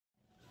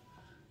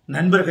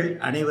நண்பர்கள்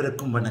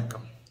அனைவருக்கும்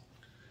வணக்கம்.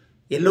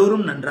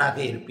 எல்லோரும் நன்றாக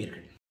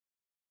இருப்பீர்கள்.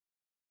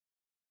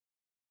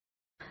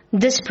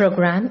 This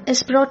program is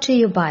brought to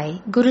you by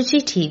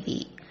Guruji TV.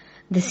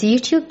 This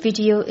YouTube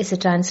video is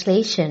a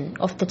translation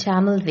of the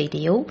Tamil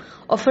video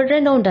of a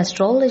renowned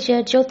astrologer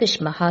Jyotish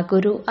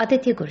Mahaguru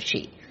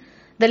Adityaguruji.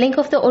 The link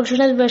of the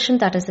original version,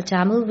 that is the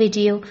Tamil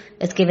video,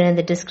 is given in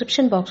the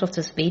description box of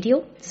this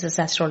video. This is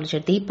astrologer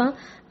Deepa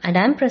and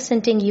I am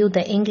presenting you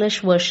the English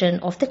version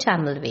of the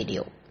Tamil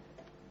video.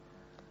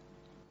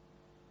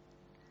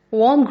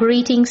 Warm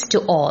greetings to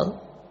all.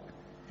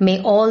 May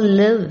all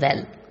live well.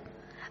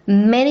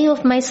 Many of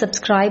my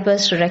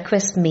subscribers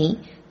request me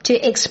to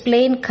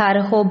explain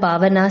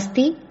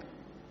Karahobhavanasthi,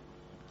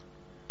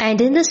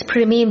 and in this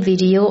premium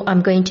video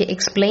I'm going to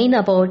explain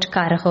about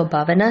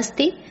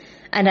Karahobhavanasthi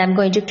and I'm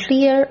going to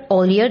clear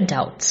all your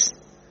doubts.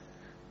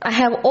 I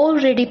have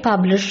already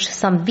published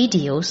some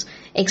videos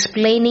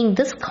explaining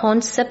this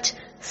concept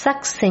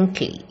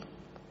succinctly.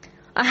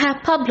 I have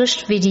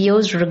published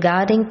videos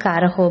regarding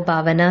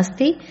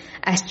Karahobhavanasthi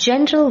as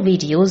general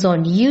videos on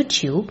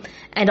YouTube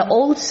and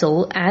also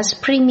as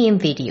premium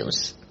videos.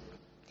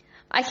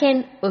 I can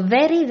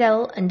very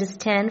well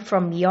understand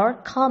from your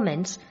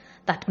comments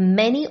that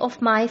many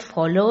of my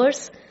followers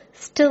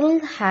still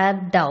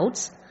have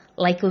doubts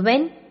like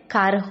when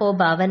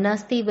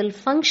Karahobhavanasthi will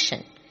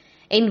function,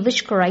 in which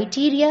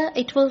criteria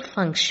it will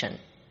function.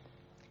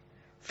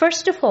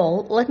 First of all,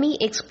 let me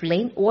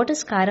explain what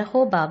is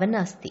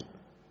Karahobhavanasthi.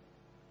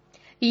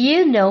 You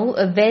know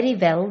very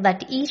well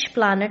that each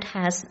planet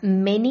has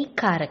many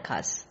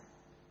karakas.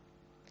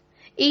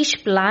 Each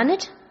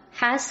planet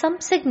has some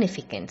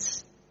significance.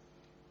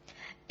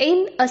 In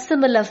a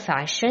similar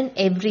fashion,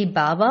 every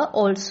bhava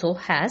also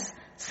has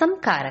some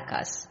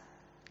karakas.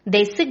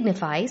 They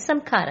signify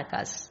some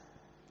karakas.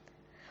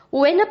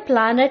 When a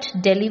planet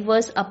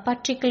delivers a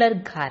particular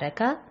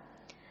karaka,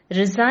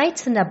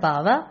 resides in a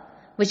bhava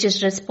which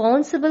is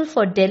responsible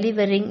for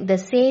delivering the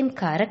same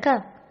karaka,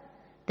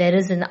 there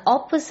is an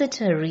opposite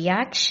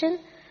reaction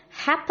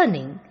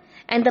happening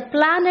and the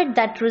planet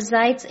that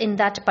resides in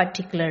that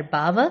particular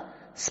bhava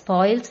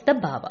spoils the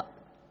bhava.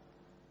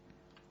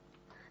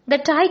 The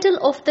title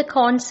of the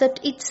concept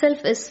itself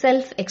is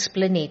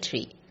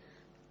self-explanatory.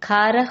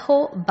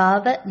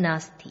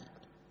 Karahobhavanasthi.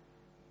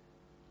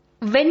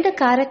 When the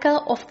karaka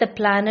of the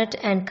planet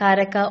and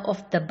karaka of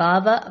the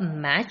bhava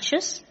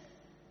matches,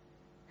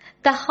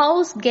 the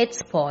house gets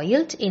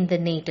spoiled in the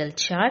natal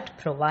chart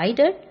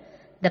provided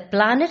the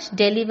planet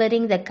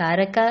delivering the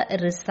karaka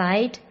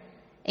reside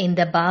in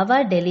the bhava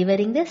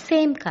delivering the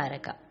same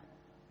karaka.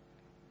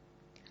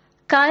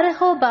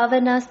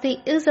 Karahobhavanasthi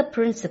is a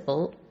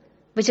principle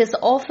which is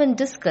often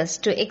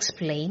discussed to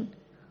explain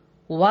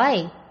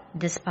why,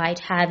 despite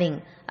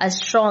having a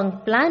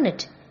strong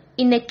planet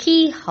in a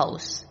key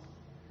house,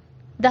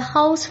 the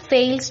house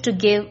fails to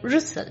give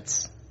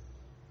results.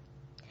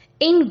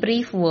 In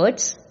brief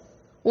words,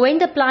 when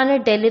the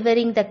planet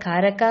delivering the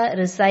karaka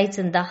resides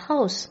in the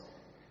house,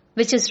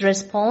 which is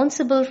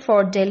responsible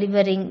for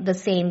delivering the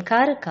same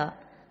karaka,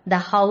 the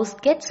house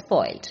gets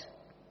spoiled.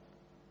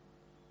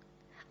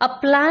 A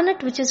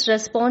planet which is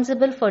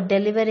responsible for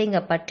delivering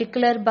a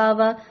particular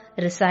bhava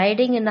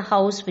residing in a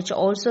house which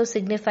also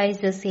signifies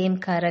the same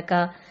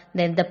karaka,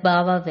 then the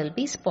bhava will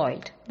be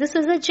spoiled. This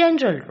is a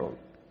general rule.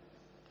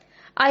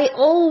 I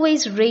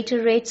always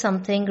reiterate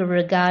something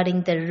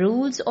regarding the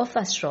rules of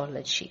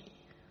astrology.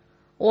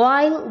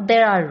 While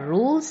there are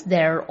rules,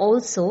 there are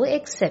also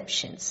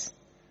exceptions.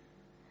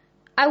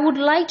 I would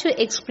like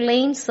to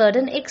explain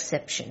certain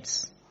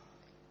exceptions.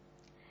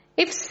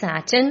 If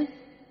Saturn,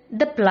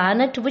 the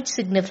planet which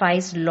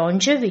signifies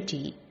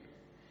longevity,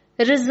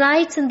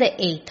 resides in the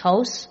 8th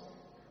house,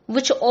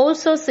 which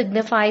also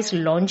signifies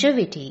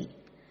longevity,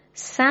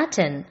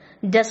 Saturn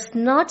does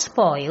not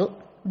spoil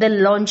the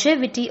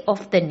longevity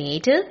of the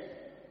natal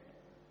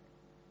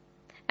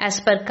as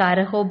per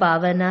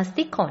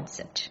Karahobhavanasthi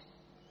concept.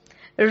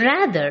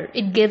 Rather,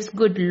 it gives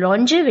good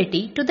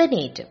longevity to the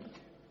natal.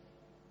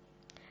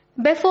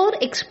 Before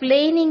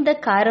explaining the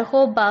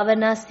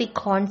Karahobhavanasthi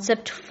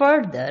concept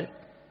further,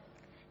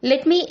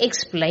 let me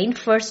explain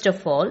first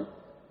of all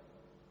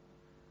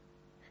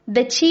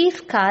the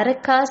chief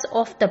karakas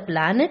of the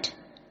planet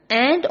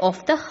and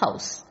of the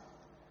house.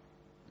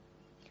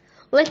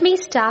 Let me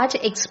start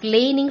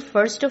explaining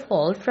first of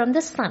all from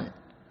the sun.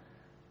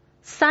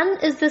 Sun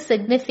is the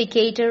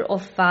significator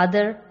of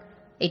father.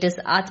 It is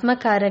Atma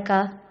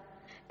Karaka.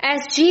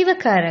 As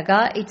Jiva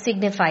Karaka, it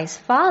signifies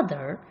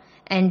father.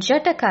 And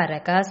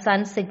Jatakaraka,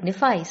 sun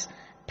signifies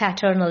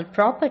paternal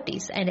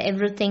properties and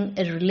everything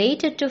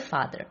related to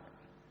father.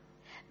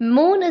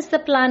 Moon is the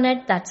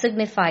planet that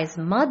signifies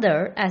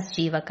mother as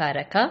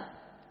Jivakaraka.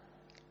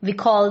 We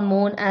call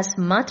moon as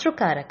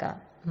Matrukaraka,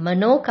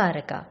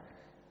 Manokaraka.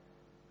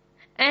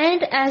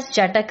 And as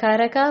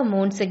Jatakaraka,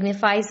 moon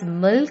signifies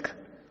milk,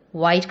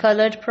 white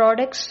colored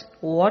products,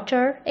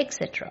 water,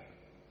 etc.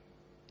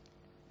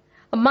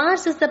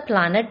 Mars is the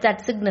planet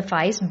that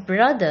signifies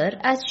brother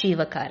as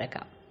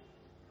Jivakaraka.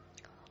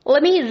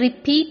 Let me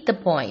repeat the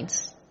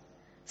points.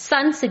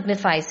 Sun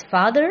signifies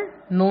father,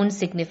 moon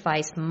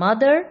signifies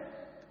mother,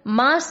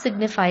 Mars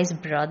signifies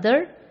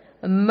brother,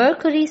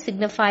 Mercury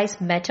signifies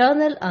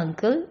maternal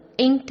uncle,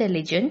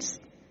 intelligence.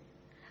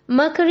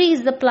 Mercury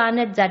is the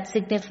planet that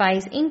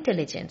signifies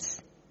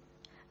intelligence.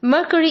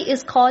 Mercury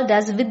is called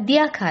as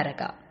Vidya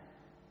Karaka.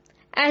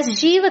 As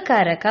Jiva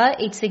Karaka,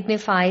 it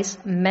signifies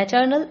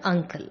maternal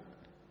uncle.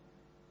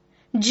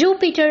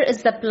 Jupiter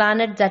is the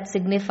planet that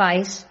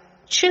signifies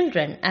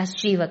children as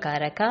Jiva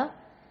Karaka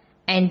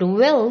and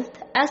wealth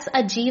as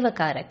a Jiva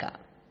Karaka.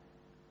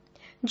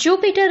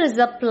 Jupiter is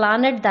the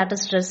planet that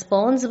is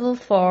responsible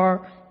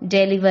for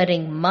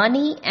delivering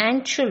money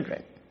and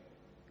children.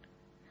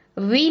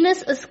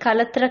 Venus is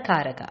Kalatra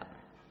Karaka.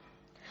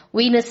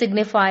 Venus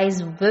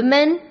signifies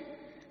women,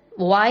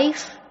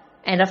 wife,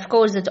 and of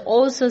course it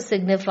also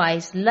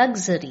signifies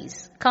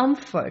luxuries,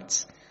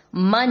 comforts,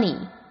 money,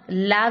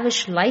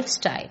 lavish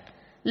lifestyle,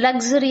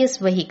 luxurious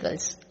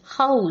vehicles,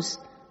 house,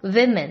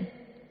 women.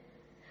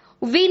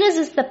 Venus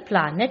is the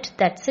planet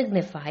that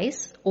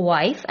signifies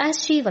wife as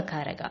Jiva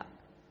Karaka.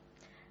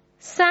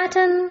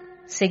 Saturn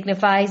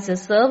signifies the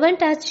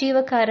servant as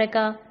Jiva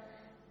Karaka,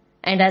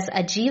 and as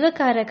a Jiva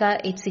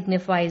Karaka it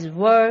signifies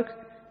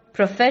work,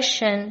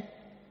 profession.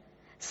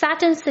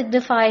 Saturn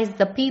signifies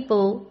the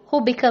people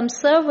who become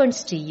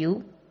servants to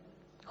you,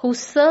 who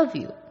serve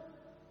you.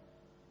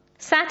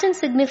 Saturn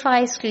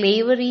signifies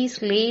slavery,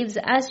 slaves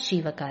as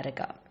Jiva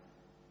Karaka.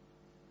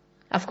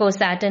 Of course,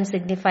 Saturn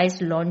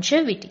signifies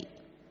longevity.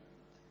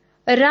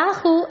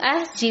 Rahu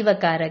as Jiva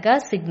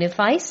Karaka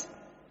signifies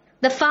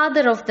the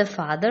father of the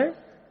father,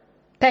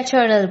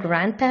 paternal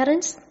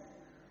grandparents.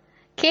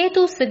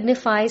 Ketu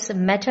signifies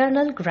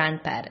maternal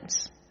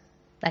grandparents,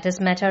 that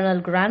is maternal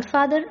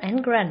grandfather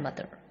and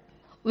grandmother.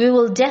 We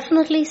will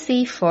definitely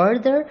see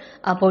further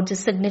about the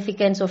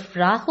significance of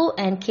Rahu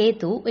and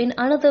Ketu in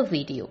another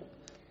video.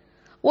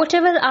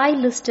 Whatever I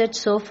listed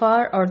so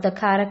far are the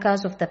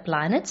Karakas of the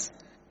planets.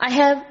 I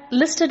have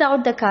listed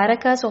out the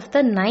Karakas of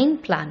the 9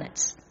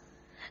 planets.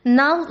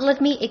 Now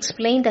let me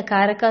explain the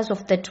Karakas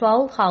of the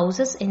 12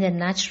 houses in the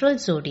natural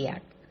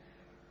zodiac.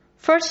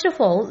 First of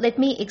all, let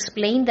me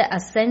explain the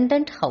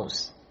ascendant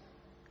house.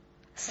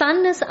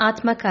 Sun is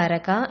Atma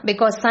Karaka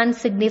because Sun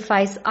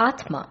signifies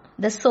Atma,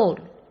 the soul.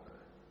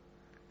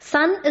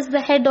 Sun is the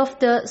head of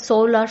the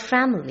solar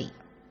family.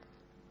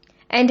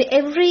 And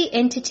every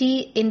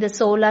entity in the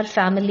solar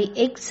family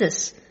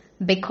exists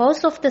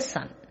because of the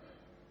Sun.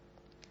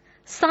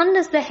 Sun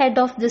is the head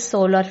of the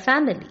solar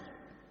family.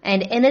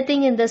 And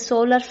anything in the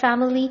solar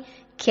family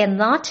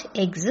cannot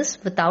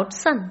exist without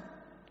Sun.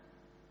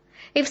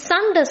 If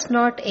Sun does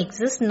not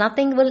exist,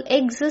 nothing will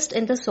exist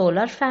in the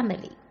solar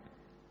family.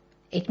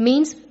 It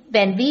means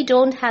when we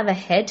don't have a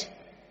head,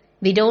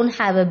 we don't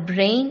have a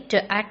brain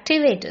to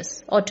activate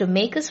us or to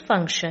make us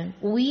function,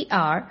 we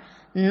are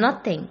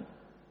nothing.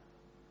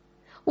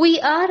 We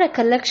are a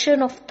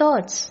collection of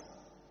thoughts.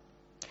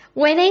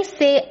 When I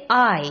say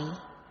I,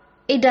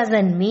 it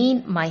doesn't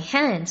mean my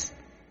hands.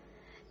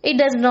 It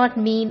does not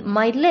mean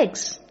my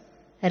legs.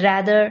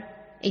 Rather,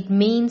 it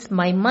means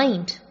my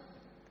mind.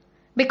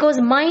 Because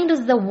mind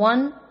is the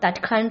one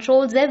that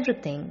controls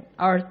everything,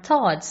 our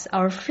thoughts,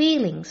 our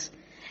feelings,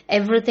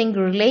 everything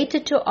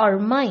related to our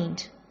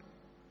mind.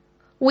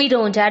 We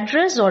don't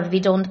address or we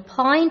don't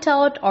point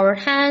out our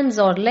hands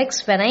or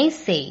legs when I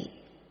say,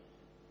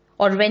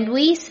 or when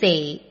we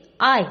say,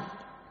 I.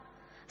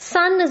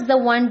 Sun is the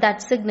one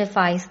that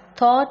signifies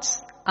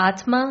thoughts,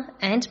 Atma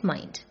and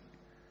mind.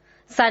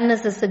 Sun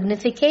is the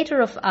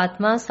significator of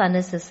Atma, Sun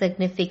is the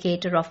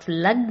significator of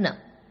Lagna.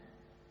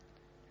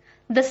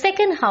 The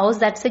second house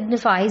that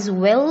signifies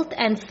wealth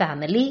and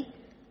family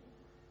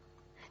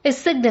is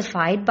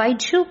signified by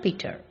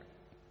Jupiter.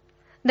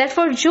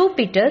 Therefore,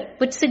 Jupiter,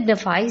 which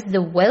signifies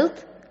the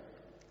wealth,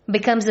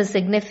 becomes a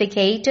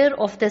significator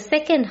of the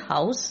second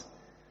house,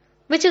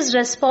 which is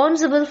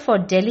responsible for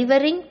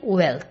delivering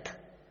wealth.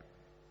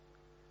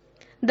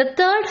 The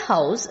third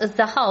house is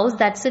the house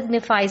that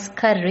signifies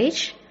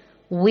courage,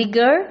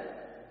 vigor,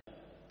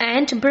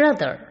 and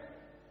brother.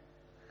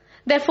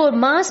 Therefore,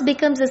 Mars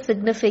becomes a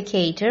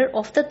significator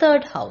of the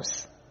third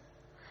house.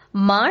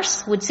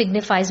 Mars, which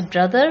signifies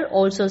brother,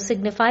 also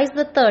signifies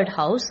the third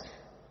house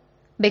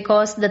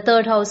because the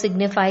third house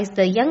signifies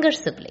the younger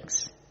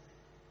siblings.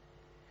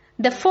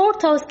 The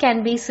fourth house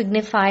can be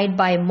signified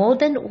by more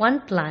than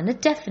one planet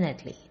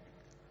definitely,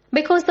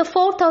 because the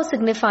fourth house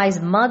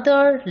signifies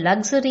mother,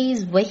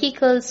 luxuries,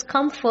 vehicles,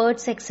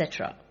 comforts,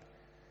 etc.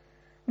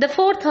 The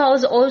fourth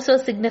house also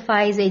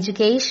signifies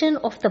education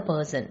of the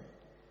person.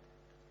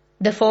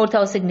 The fourth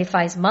house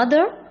signifies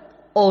mother,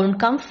 own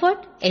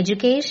comfort,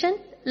 education,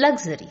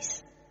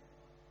 luxuries.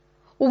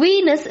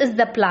 Venus is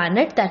the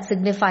planet that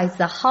signifies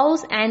the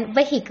house and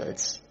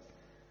vehicles.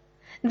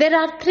 There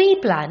are 3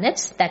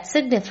 planets that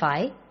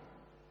signify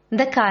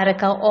the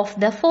Karaka of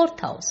the fourth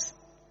house.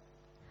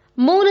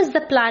 Moon is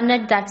the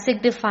planet that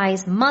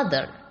signifies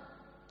mother.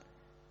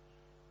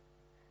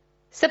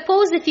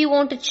 Suppose if you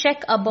want to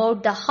check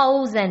about the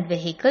house and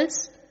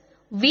vehicles,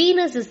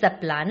 Venus is the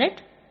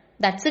planet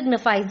that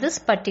signifies this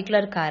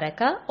particular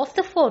Karaka of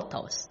the fourth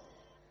house.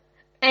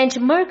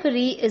 And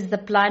Mercury is the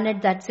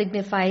planet that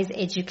signifies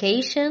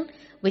education,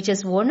 which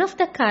is one of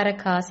the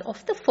Karakas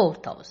of the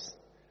 4th house.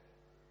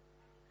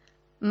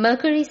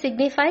 Mercury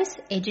signifies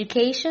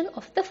education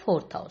of the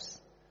 4th house.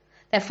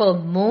 Therefore,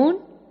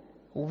 Moon,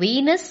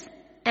 Venus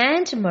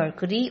and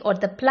Mercury are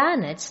the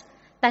planets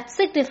that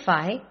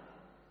signify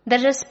the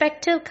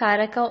respective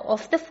Karaka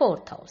of the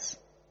 4th house.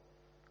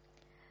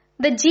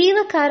 The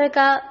Jiva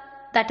Karaka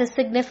that is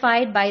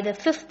signified by the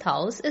 5th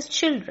house is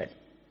children.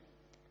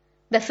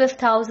 The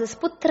 5th house is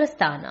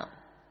Putrasthana.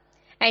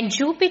 And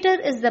Jupiter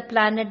is the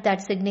planet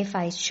that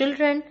signifies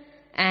children,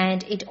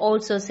 and it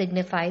also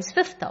signifies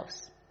 5th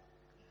house.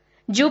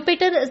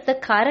 Jupiter is the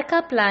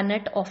Karaka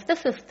planet of the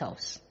 5th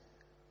house.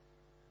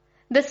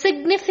 The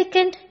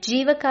significant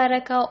Jiva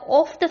Karaka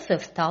of the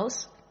 5th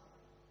house,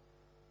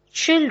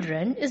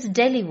 children, is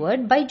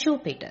delivered by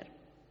Jupiter.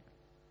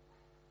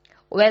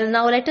 Well,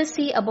 now let us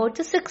see about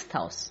the 6th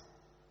house.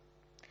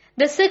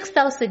 The 6th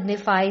house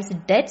signifies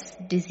deaths,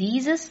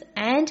 diseases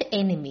and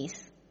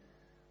enemies.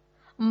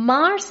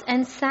 Mars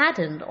and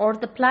Saturn are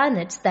the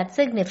planets that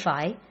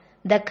signify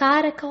the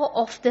Karaka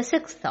of the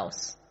 6th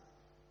house.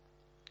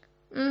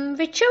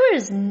 Whichever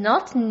is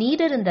not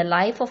needed in the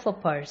life of a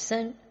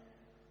person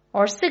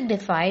are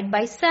signified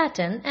by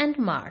Saturn and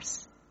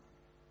Mars.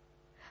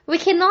 We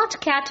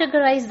cannot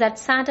categorize that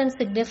Saturn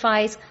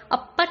signifies a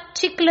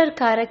particular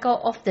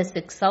Karaka of the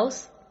 6th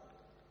house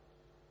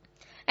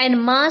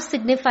and Mars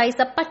signifies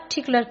a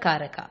particular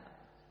Karaka.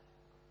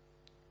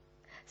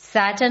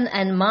 Saturn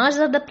and Mars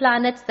are the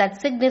planets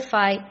that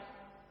signify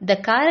the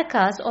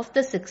Karakas of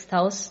the 6th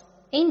house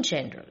in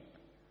general.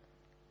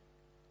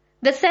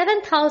 The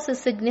 7th house is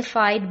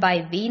signified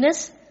by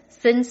Venus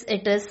since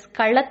it is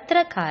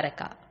Kalatra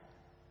Karaka.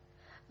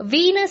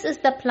 Venus is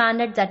the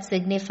planet that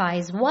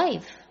signifies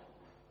wife.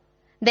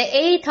 The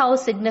 8th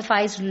house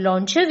signifies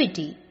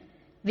longevity,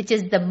 which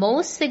is the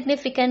most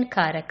significant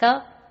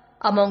Karaka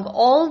among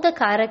all the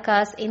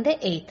Karakas in the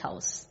 8th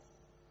house.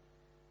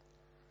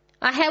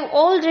 I have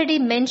already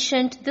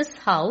mentioned this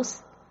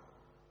house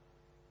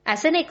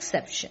as an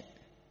exception.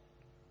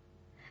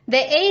 The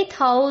 8th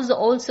house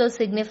also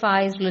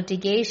signifies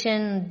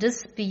litigation,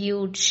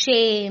 dispute,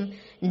 shame,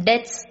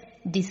 deaths,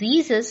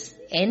 diseases,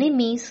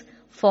 enemies,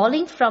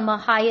 falling from a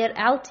higher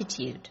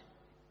altitude.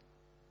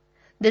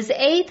 This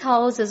 8th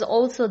house is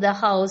also the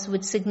house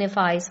which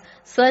signifies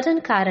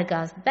certain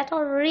Karakas that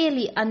are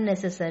really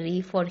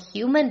unnecessary for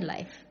human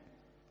life.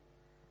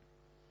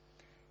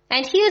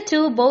 And here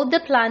too, both the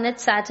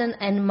planets Saturn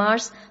and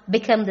Mars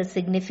become the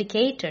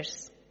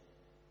significators.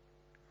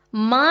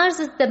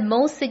 Mars is the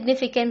most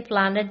significant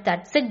planet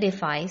that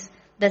signifies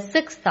the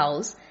 6th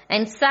house,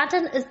 and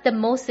Saturn is the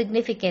most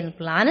significant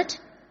planet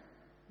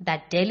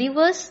that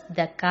delivers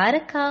the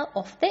Karaka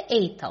of the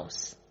 8th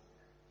house.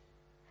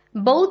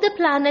 Both the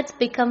planets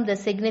become the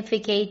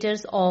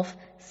significators of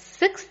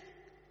 6th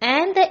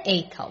and the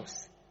 8th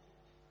house.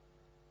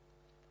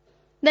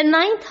 The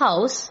 9th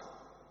house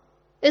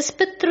is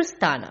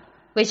Pitrusthana,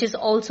 which is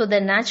also the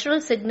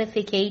natural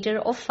significator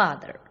of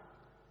father.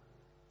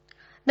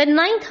 The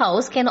 9th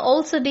house can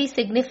also be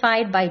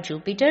signified by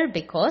Jupiter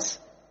because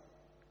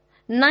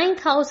 9th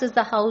house is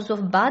the house of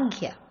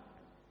Bhagya.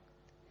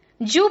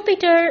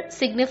 Jupiter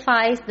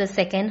signifies the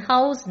 2nd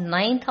house,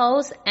 9th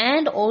house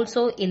and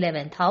also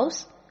 11th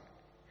house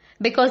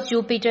because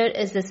Jupiter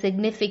is the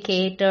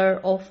significator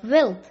of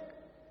wealth.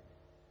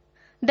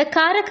 The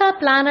Karaka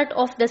planet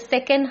of the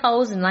 2nd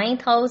house,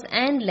 9th house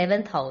and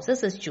 11th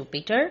houses is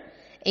Jupiter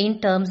in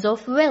terms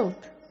of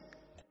wealth.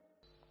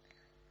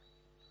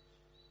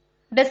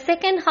 The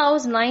 2nd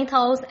house, 9th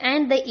house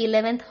and the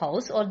 11th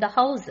house are the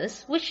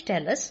houses which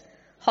tell us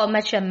how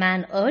much a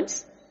man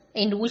earns,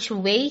 in which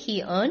way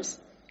he earns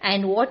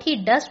and what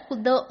he does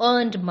with the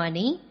earned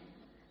money.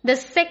 The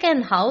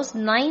 2nd house,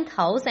 9th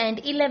house and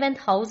 11th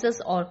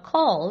houses are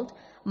called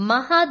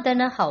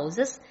Mahadana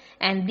houses,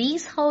 and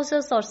these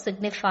houses are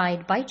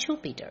signified by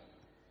Jupiter.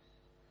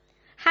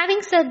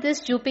 Having said this,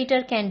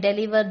 Jupiter can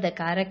deliver the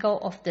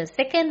Karaka of the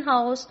 2nd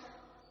house,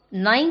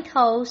 9th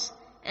house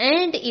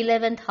and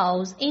 11th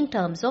house in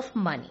terms of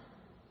money.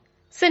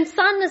 Since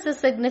Sun is the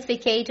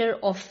significator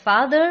of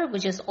father,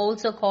 which is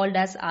also called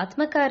as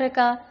Atma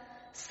Karaka,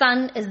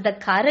 Sun is the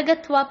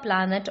Karagatva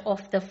planet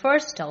of the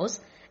 1st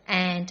house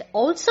and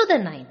also the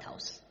 9th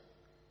house.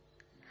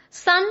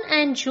 Sun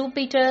and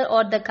Jupiter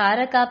are the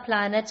Karaka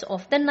planets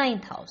of the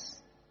 9th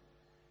house.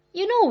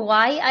 You know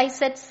why I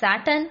said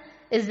Saturn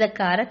is the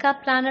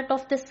Karaka planet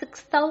of the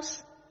 6th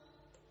house?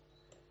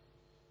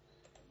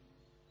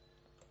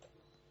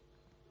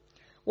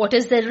 What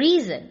is the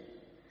reason?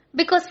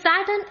 Because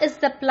Saturn is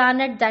the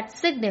planet that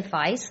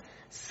signifies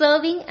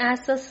serving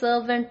as a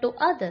servant to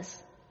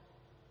others.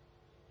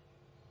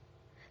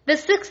 The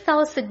 6th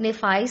house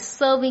signifies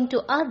serving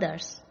to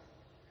others.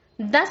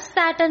 Thus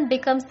Saturn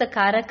becomes the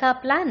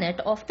Karaka planet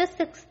of the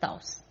 6th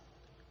house.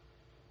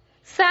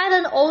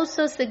 Saturn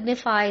also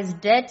signifies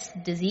deaths,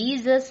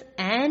 diseases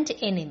and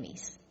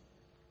enemies.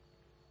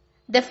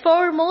 The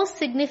foremost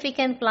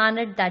significant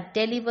planet that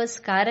delivers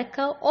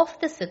Karaka of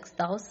the 6th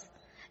house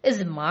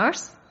is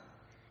Mars,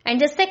 and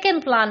the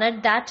second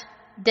planet that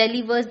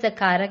delivers the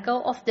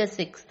Karaka of the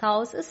 6th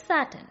house is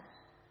Saturn.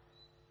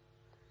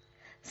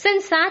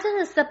 Since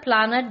Saturn is the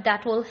planet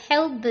that will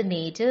help the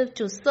native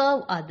to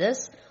serve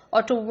others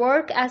or to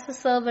work as a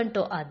servant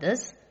to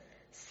others,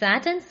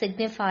 Saturn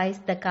signifies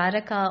the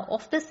Karaka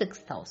of the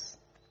 6th house.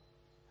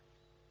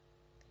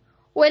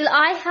 Well,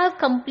 I have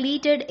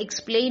completed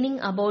explaining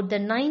about the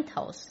 9th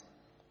house.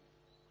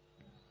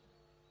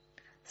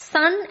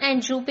 Sun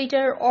and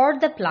Jupiter are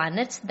the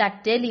planets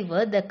that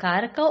deliver the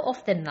Karaka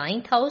of the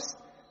 9th house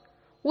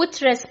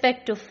with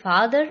respect to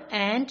father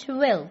and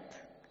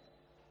wealth.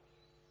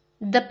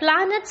 The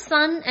planets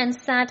Sun and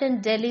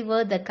Saturn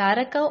deliver the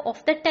Karaka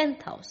of the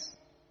 10th house.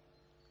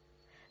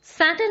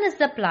 Saturn is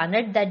the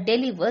planet that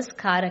delivers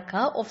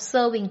Karaka of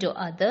serving to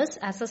others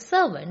as a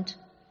servant.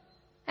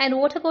 And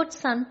what about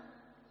Sun?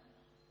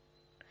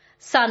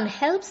 Sun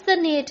helps the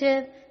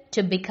native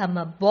to become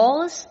a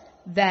boss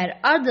where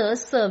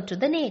others serve to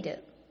the native.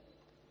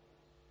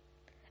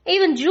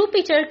 Even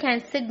Jupiter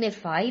can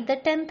signify the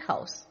 10th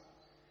house.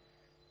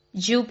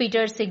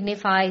 Jupiter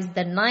signifies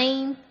the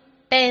 9th,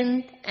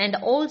 10th and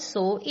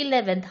also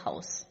 11th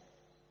house.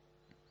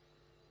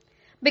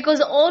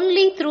 Because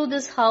only through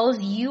this house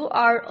you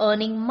are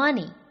earning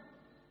money.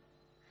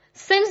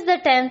 Since the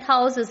 10th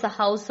house is a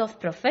house of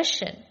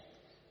profession,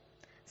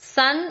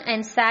 Sun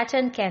and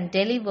Saturn can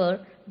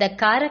deliver the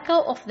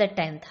Karaka of the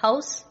 10th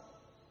house.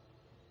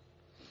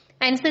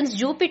 And since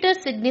Jupiter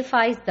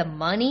signifies the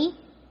money,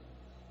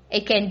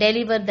 it can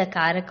deliver the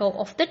Karaka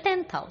of the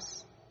 10th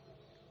house.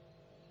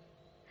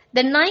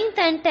 The 9th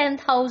and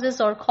 10th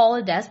houses are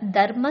called as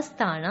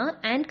Dharmasthana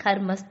and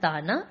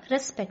Karmasthana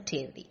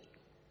respectively.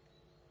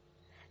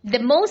 The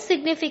most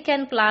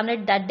significant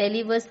planet that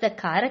delivers the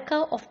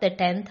Karaka of the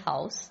 10th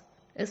house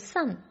is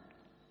Sun.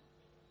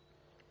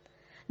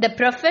 The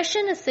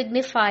profession is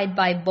signified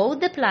by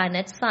both the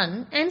planets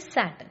Sun and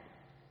Saturn.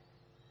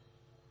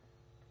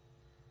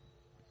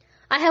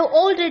 I have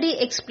already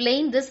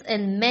explained this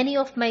in many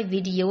of my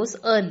videos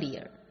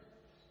earlier.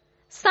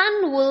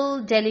 Sun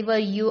will deliver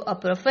you a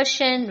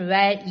profession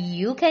where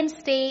you can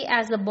stay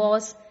as a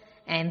boss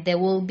and there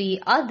will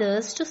be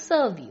others to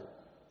serve you.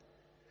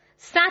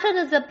 Saturn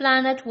is a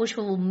planet which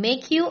will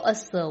make you a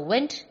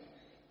servant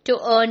to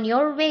earn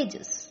your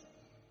wages.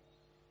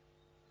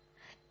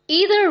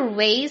 Either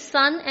way,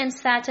 Sun and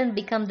Saturn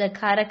become the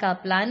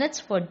Karaka planets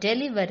for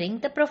delivering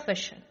the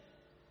profession.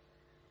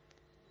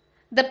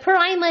 The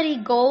primary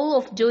goal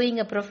of doing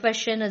a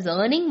profession is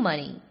earning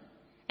money,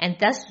 and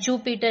thus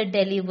Jupiter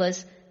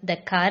delivers the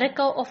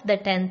Karaka of the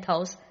 10th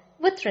house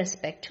with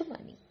respect to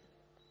money.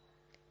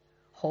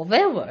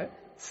 However,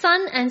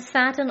 Sun and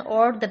Saturn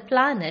are the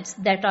planets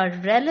that are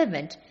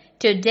relevant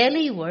to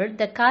deliver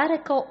the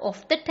Karaka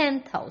of the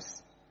 10th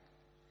house.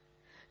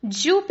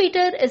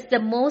 Jupiter is the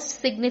most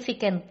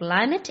significant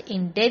planet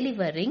in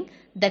delivering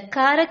the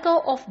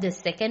Karaka of the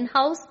 2nd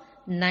house,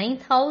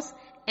 9th house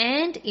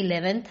and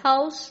 11th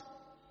house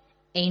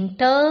in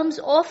terms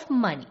of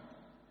money.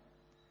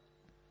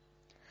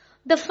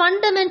 The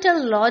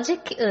fundamental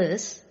logic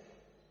is,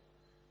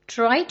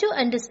 try to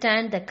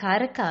understand the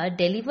Karaka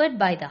delivered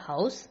by the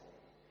house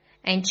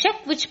and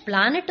check which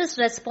planet is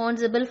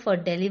responsible for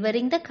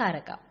delivering the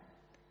Karaka.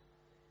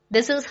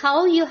 This is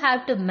how you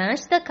have to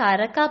match the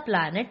Karaka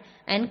planet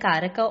and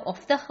Karaka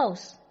of the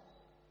house.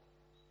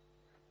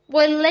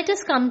 Well, let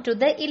us come to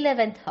the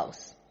 11th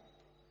house.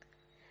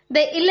 The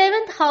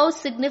 11th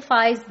house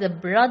signifies the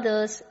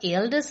brothers,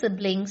 elder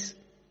siblings.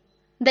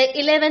 The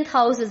 11th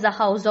house is a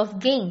house of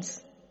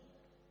gains.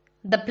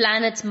 The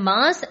planets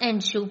Mars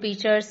and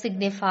Jupiter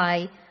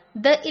signify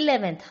the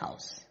 11th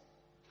house.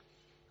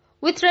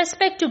 With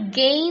respect to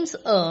gains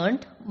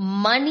earned,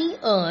 money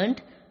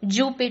earned,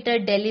 Jupiter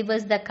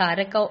delivers the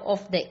Karaka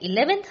of the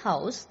 11th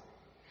house,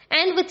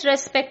 and with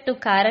respect to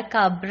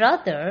Karaka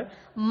brother,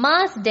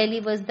 Mars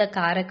delivers the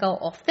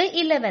Karaka of the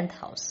 11th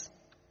house.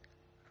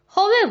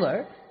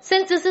 However,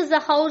 since this is a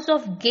house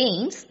of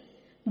gains,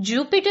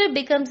 Jupiter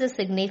becomes a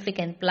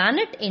significant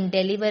planet in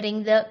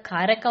delivering the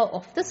Karaka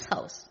of this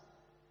house.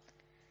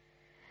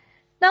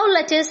 Now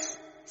let us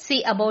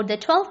see about the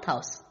 12th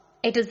house.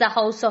 It is the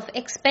house of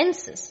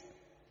expenses.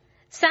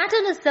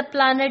 Saturn is the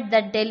planet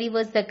that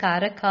delivers the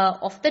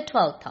Karaka of the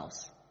 12th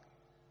house.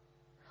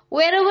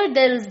 Wherever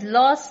there is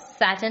loss,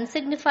 Saturn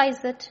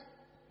signifies it.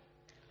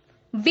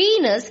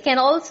 Venus can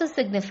also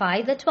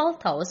signify the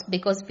 12th house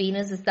because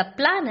Venus is the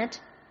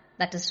planet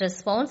that is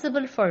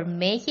responsible for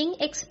making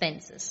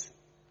expenses.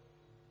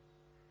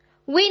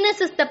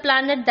 Venus is the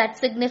planet that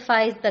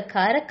signifies the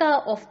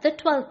Karaka of the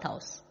 12th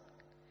house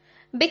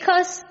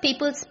because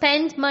people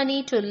spend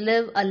money to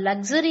live a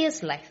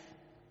luxurious life.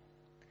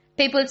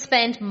 People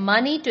spend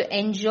money to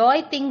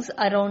enjoy things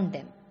around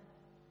them.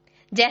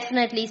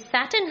 Definitely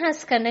Saturn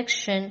has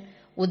connection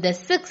with the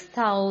 6th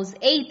house,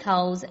 8th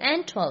house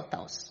and 12th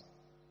house.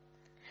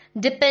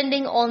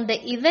 Depending on the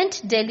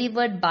event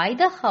delivered by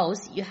the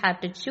house, you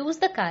have to choose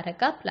the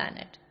Karaka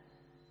planet.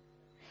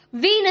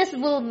 Venus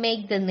will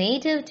make the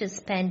native to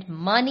spend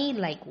money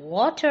like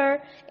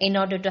water in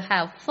order to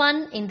have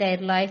fun in their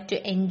life,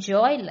 to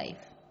enjoy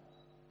life.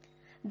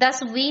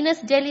 Thus,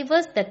 Venus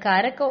delivers the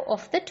Karaho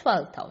of the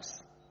 12th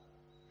house.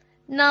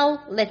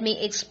 Now, let me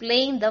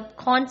explain the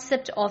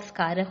concept of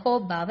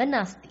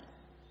Karahobhavanasthi.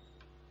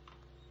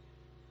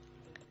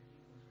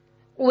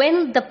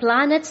 When the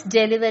planets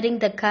delivering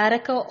the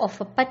Karaho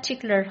of a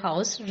particular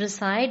house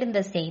reside in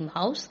the same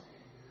house,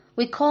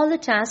 we call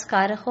it as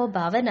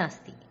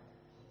Karahobhavanasthi.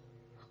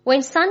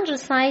 When Sun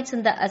resides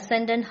in the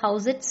ascendant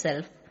house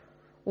itself,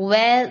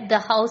 where the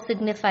house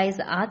signifies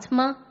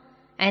Atma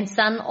and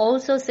Sun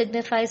also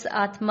signifies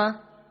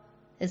Atma,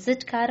 is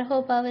it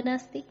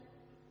Karahobhavanasthi?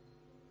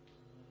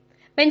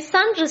 When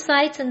Sun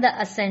resides in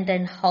the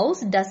ascendant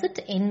house, does it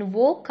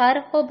invoke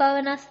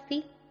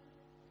Karahobhavanasthi?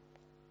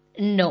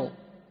 No.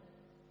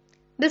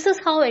 This is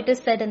how it is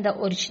said in the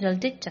original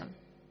dictum.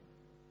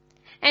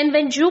 And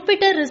when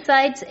Jupiter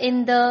resides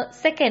in the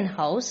second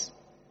house,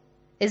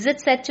 is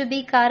it said to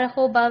be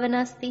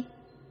Karahobhavanasthi?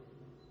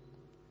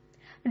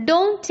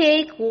 Don't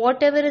take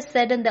whatever is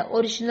said in the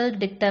original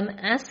dictum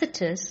as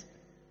it is.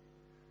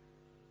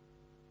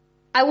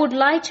 I would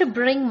like to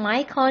bring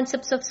my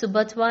concepts of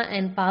Subathuva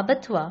and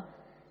pabathuva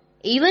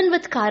even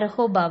with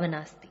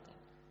Karahobhavanasthi.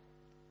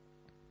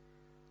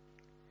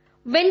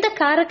 When the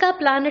Karaka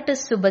planet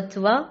is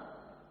Subathuva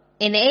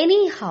in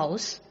any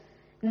house,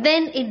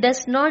 then it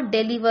does not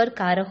deliver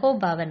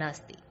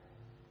Karahobhavanasthi.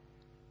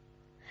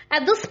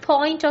 At this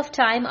point of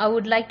time, I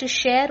would like to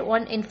share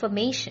one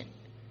information.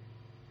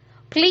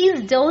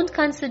 Please don't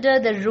consider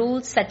the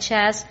rules such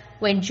as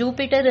when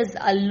Jupiter is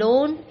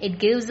alone, it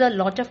gives a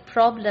lot of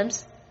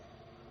problems.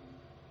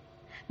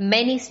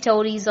 Many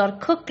stories are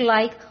cooked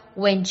like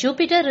when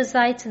Jupiter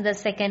resides in the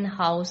second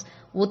house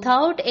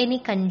without any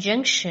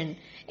conjunction,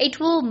 it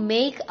will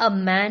make a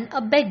man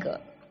a beggar.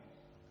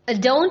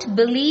 Don't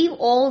believe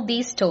all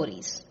these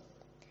stories.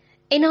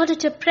 In order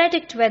to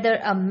predict whether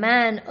a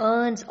man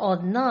earns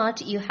or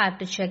not, you have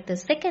to check the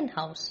second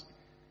house.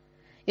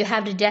 You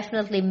have to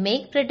definitely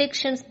make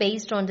predictions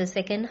based on the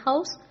second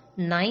house,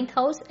 9th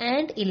house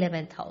and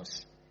 11th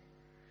house.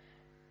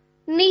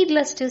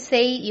 Needless to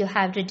say, you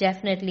have to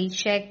definitely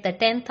check the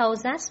 10th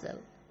house as well.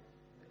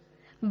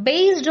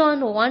 Based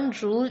on one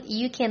rule,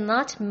 you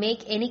cannot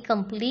make any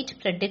complete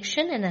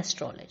prediction in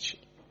astrology.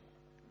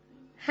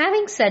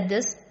 Having said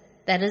this,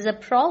 there is a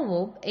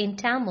proverb in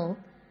Tamil,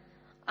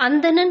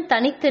 Andanan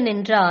thanithu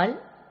nindral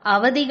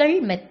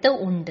avadigal metta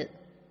undu,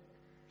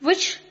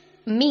 which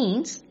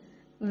means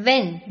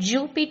when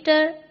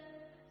Jupiter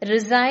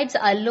resides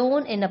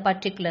alone in a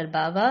particular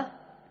bhava,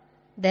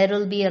 there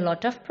will be a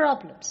lot of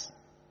problems.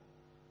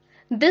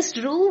 This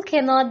rule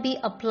cannot be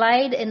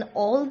applied in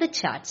all the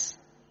charts.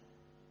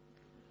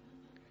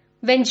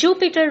 When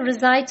Jupiter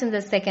resides in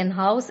the second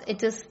house,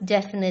 it is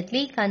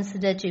definitely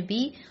considered to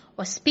be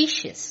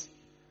auspicious.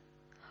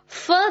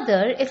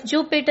 Further, if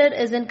Jupiter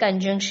is in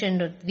conjunction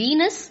with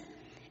Venus,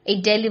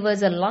 it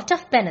delivers a lot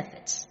of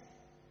benefits.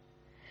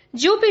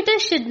 Jupiter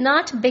should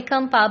not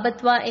become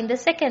pabathuva in the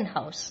second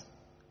house.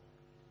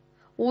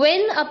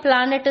 When a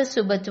planet is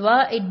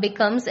Subathuva, it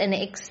becomes an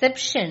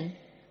exception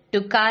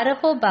to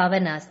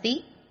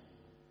Karahobhavanasthi.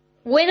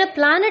 When a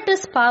planet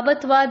is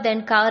pabathuva,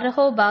 then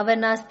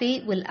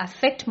Karahobhavanasthi will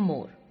affect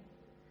more.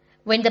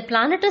 When the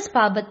planet is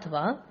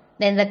pabathuva,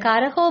 then the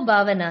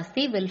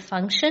Karahobhavanasthi will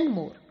function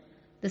more.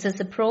 This is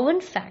a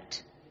proven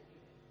fact.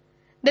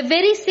 The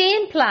very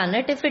same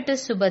planet, if it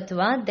is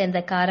Subathuva, then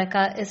the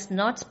Karaka is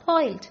not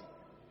spoiled.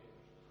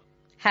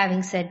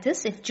 Having said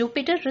this, if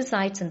Jupiter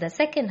resides in the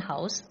second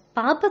house,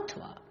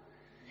 pabathuva,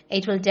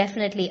 it will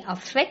definitely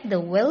affect the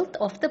wealth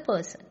of the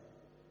person.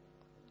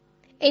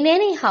 In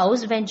any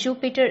house, when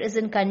Jupiter is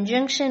in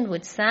conjunction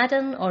with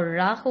Saturn or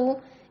Rahu,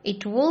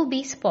 it will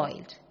be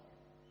spoiled.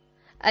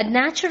 A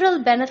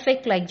natural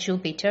benefit like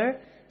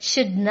Jupiter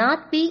should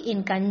not be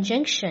in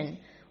conjunction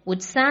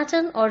with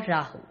Saturn or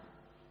Rahu.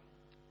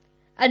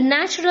 A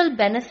natural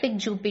benefic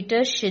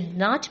Jupiter should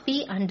not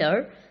be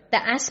under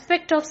the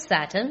aspect of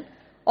Saturn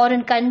or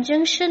in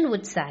conjunction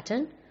with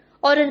Saturn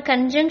or in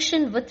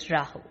conjunction with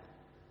Rahu.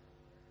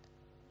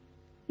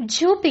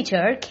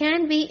 Jupiter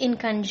can be in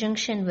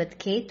conjunction with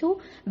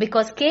Ketu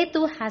because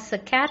Ketu has a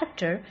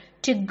character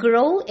to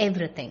grow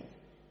everything.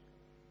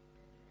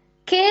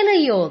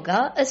 Kela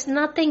Yoga is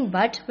nothing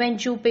but when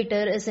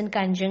Jupiter is in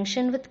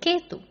conjunction with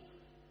Ketu.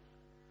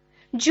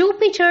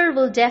 Jupiter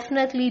will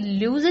definitely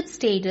lose its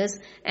status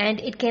and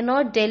it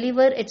cannot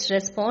deliver its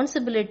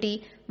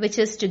responsibility, which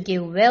is to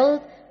give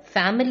wealth,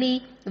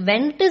 family,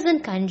 when it is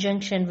in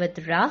conjunction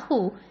with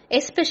Rahu,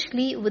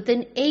 especially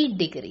within 8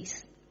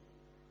 degrees.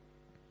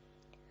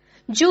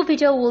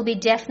 Jupiter will be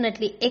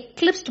definitely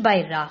eclipsed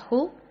by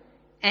Rahu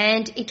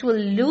and it will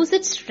lose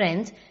its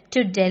strength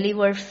to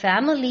deliver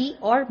family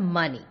or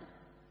money.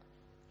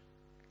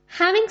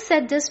 Having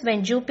said this,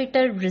 when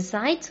Jupiter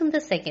resides in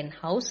the second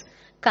house,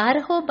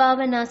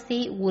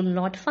 Karahobhavanasthi will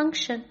not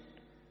function.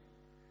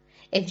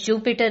 If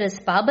Jupiter is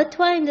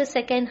pabathuva in the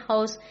second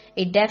house,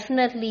 it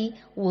definitely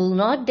will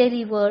not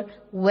deliver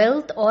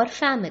wealth or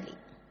family.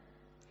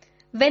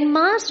 When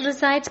Mars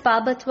resides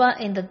pabathuva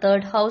in the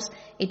third house,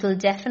 it will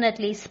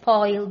definitely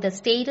spoil the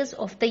status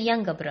of the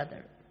younger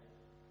brother.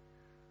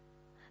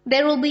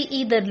 There will be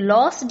either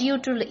loss due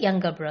to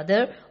younger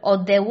brother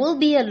or there will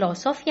be a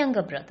loss of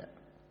younger brother.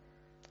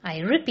 I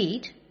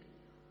repeat,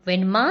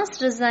 when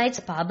Mars resides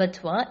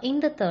pabathuva in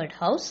the third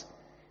house,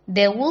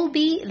 there will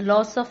be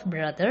loss of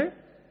brother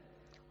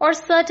or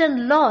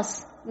certain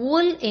loss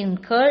will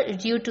incur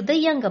due to the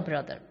younger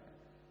brother.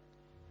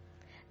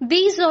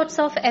 These sorts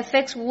of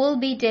effects will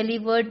be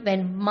delivered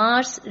when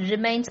Mars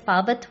remains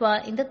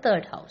pabathuva in the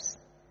third house.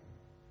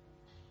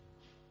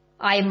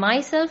 I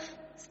myself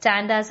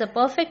stand as a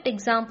perfect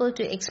example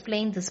to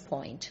explain this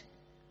point.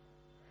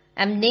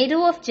 I am native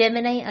of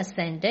Gemini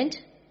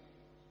ascendant,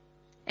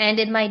 and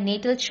in my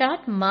natal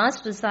chart,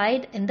 Mars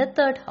resides in the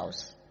third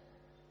house.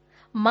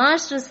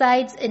 Mars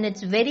resides in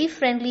its very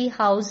friendly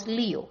house,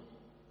 Leo.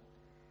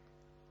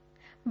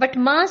 But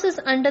Mars is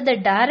under the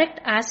direct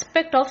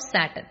aspect of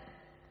Saturn.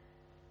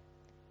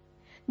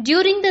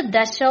 During the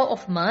dasha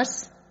of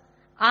Mars,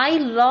 I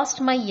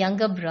lost my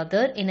younger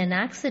brother in an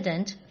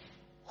accident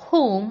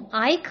whom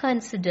I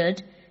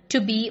considered to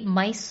be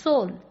my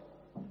soul.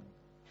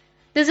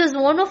 This is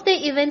one of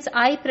the events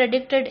I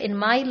predicted in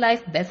my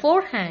life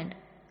beforehand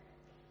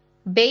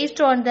based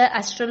on the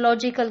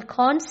astrological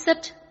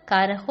concept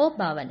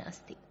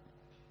Karahobhavanasthi.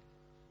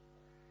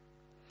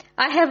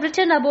 I have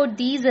written about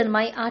these in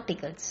my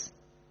articles.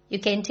 You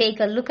can take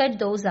a look at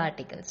those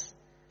articles.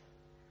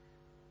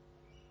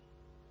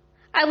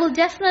 I will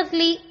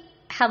definitely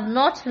have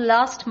not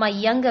lost my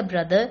younger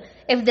brother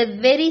if the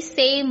very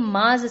same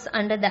Mars is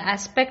under the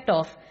aspect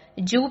of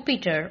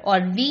Jupiter or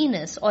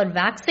Venus or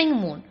waxing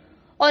moon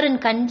or in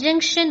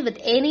conjunction with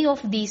any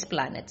of these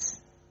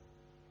planets.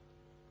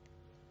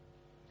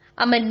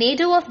 I am a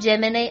native of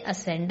Gemini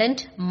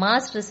ascendant.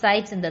 Mars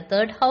resides in the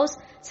third house.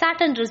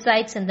 Saturn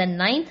resides in the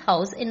ninth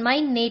house in my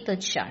natal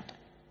chart.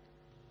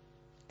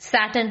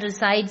 Saturn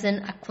resides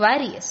in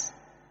Aquarius.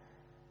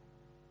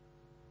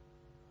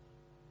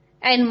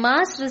 And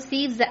Mars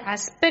receives the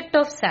aspect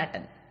of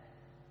Saturn.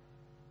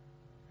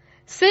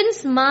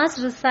 Since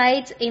Mars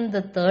resides in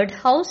the third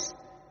house,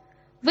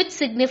 which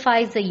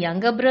signifies the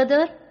younger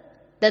brother,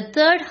 the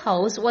third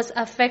house was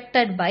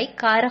affected by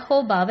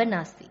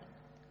Karahobhavanasthi.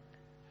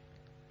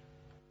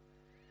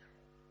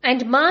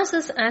 And Mars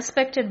is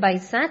aspected by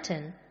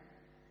Saturn,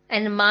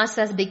 and Mars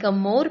has become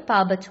more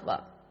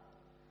pabathuva.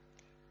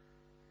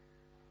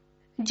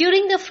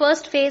 During the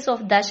first phase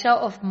of dasha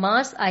of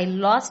Mars, I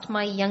lost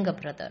my younger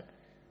brother.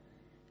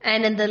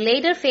 And in the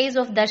later phase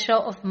of dasha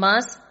of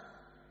Mars,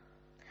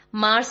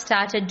 Mars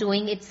started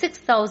doing its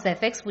sixth house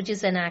effects, which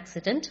is an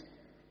accident,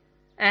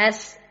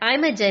 as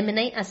I'm a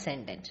Gemini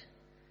ascendant.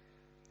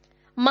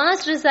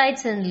 Mars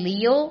resides in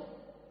Leo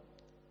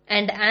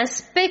and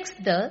aspects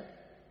the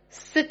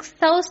sixth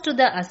house to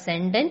the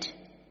ascendant,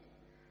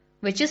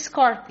 which is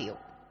Scorpio.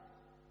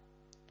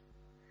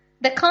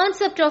 The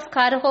concept of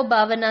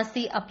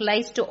Karahobhavanasthi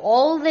applies to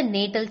all the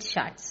natal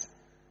charts.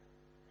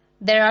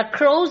 There are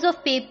crores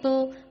of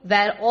people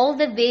where all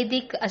the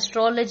Vedic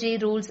astrology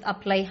rules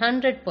apply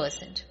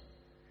 100%.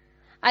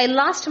 I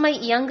lost my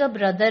younger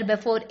brother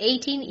before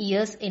 18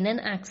 years in an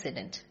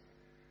accident.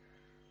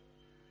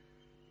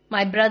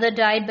 My brother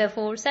died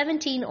before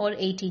 17 or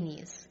 18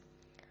 years.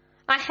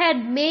 I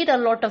had made a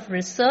lot of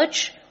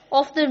research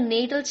of the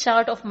natal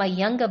chart of my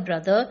younger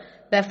brother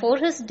before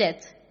his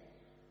death.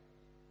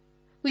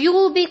 You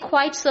will be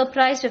quite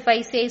surprised if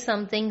I say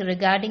something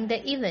regarding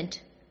the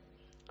event.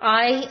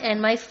 I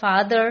and my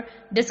father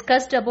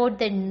discussed about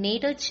the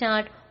natal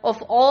chart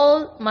of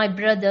all my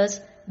brothers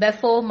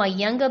before my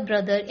younger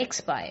brother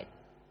expired.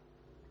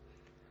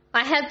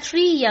 I have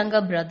 3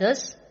 younger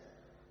brothers.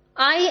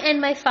 I and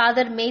my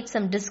father made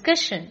some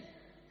discussion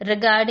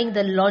regarding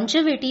the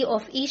longevity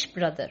of each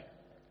brother.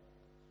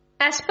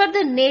 As per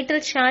the natal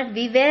chart,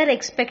 we were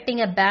expecting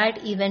a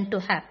bad event to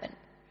happen.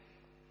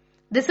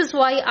 This is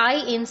why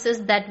I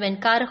insist that when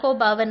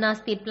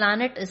Karahobhavanasthi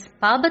planet is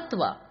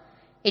pabathuva,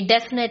 it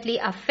definitely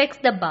affects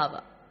the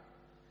bhava.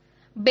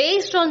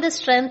 Based on the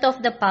strength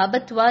of the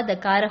pabathuva, the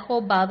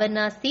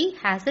Karahobhavanasthi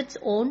has its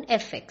own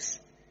effects.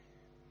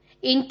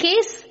 In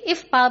case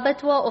if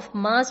pabathuva of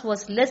Mars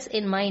was less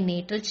in my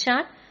natal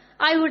chart,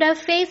 I would have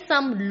faced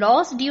some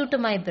loss due to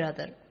my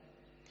brother.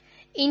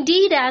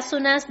 Indeed, as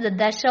soon as the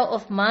dasha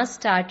of Mars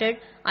started,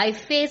 I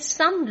faced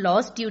some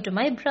loss due to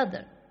my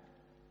brother.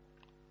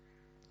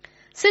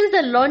 Since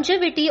the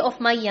longevity of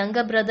my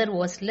younger brother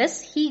was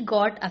less, he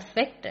got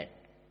affected.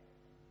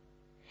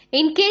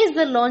 In case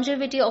the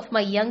longevity of my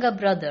younger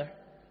brother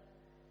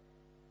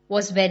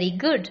was very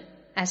good,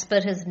 as per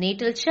his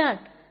natal chart,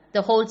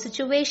 the whole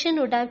situation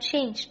would have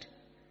changed.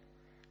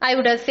 I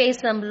would have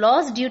faced some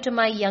loss due to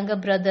my younger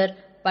brother,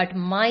 but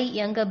my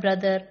younger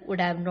brother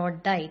would have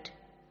not died.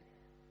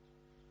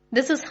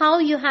 This is how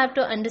you have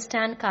to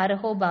understand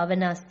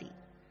Karahobhavanasthi.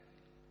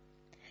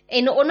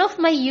 In one of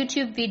my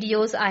YouTube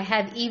videos, I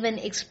have even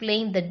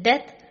explained the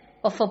death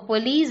of a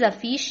police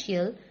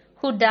official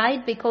who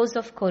died because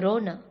of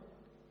corona.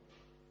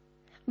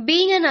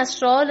 Being an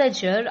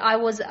astrologer, I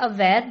was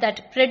aware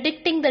that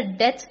predicting the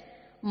death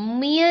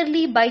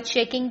merely by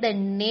checking the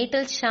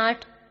natal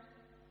chart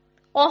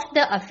of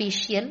the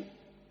official,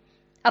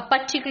 a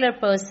particular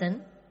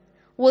person,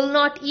 will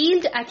not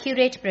yield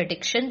accurate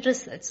prediction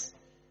results.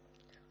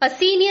 A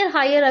senior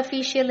higher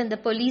official in the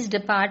police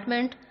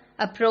department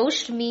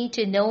approached me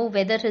to know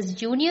whether his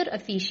junior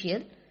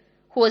official,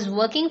 who was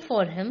working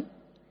for him,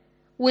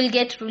 will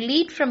get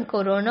relieved from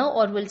corona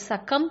or will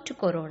succumb to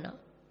corona.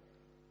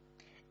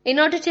 In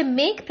order to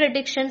make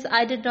predictions,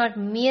 I did not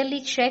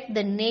merely check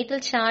the natal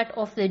chart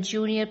of the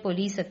junior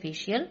police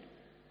official.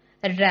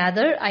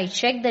 Rather, I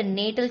checked the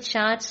natal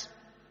charts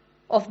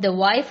of the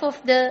wife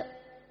of the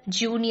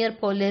junior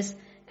police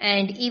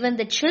and even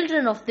the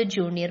children of the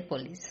junior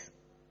police.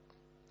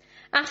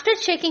 After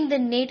checking the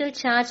natal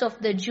charts of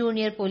the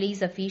junior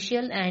police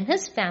official and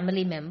his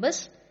family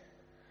members,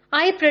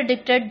 I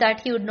predicted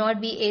that he would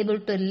not be able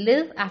to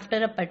live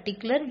after a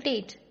particular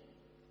date.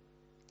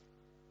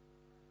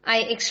 I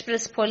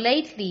expressed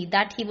politely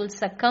that he will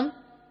succumb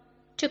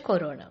to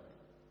corona.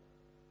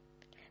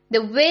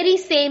 The very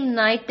same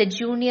night, the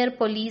junior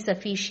police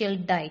official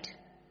died.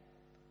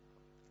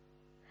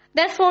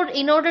 Therefore,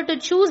 in order to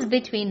choose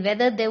between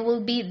whether there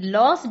will be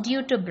loss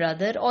due to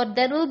brother or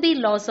there will be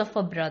loss of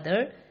a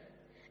brother,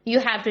 you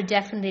have to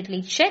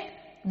definitely check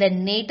the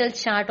natal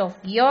chart of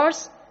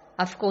yours,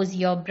 of course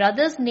your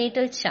brother's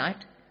natal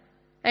chart,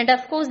 and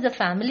of course the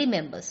family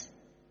members.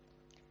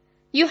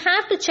 You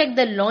have to check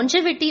the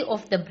longevity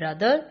of the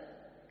brother.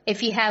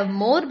 If you have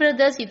more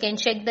brothers, you can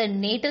check the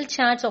natal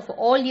charts of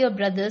all your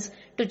brothers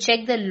to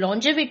check the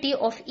longevity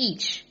of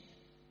each.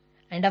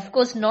 And of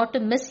course not to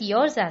miss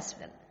yours as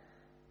well.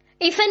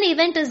 If an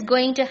event is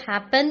going to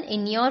happen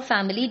in your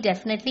family,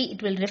 definitely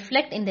it will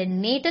reflect in the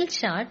natal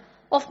chart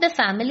of the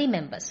family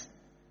members.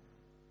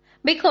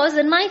 Because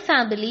in my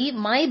family,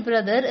 my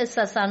brother is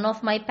a son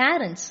of my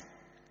parents,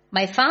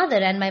 my father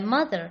and my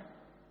mother,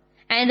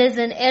 and is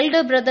an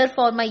elder brother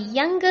for my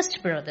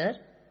youngest brother,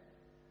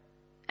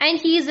 and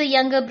he is a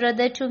younger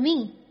brother to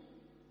me.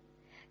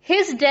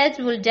 His death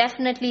will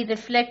definitely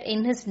reflect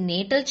in his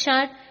natal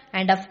chart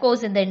and of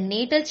course in the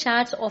natal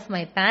charts of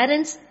my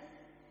parents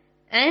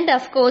and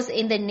of course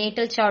in the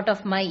natal chart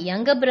of my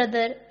younger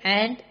brother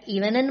and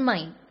even in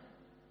mine.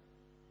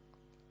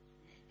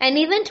 An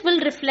event will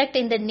reflect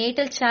in the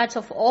natal charts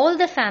of all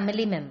the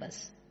family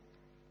members.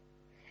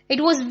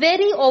 It was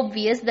very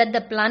obvious that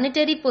the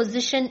planetary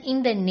position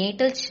in the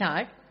natal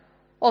chart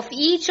of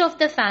each of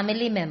the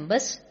family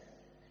members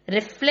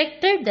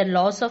reflected the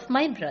loss of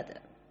my brother.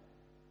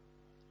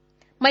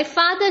 My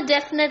father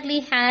definitely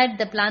had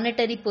the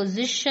planetary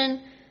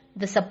position,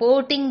 the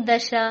supporting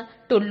dasha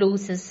to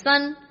lose his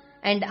son,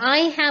 and I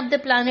have the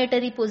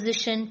planetary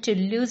position to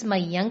lose my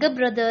younger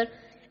brother,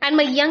 and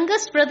my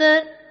youngest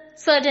brother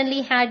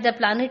certainly had the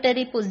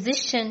planetary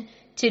position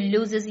to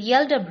lose his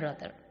elder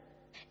brother.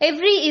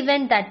 Every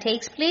event that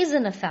takes place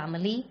in a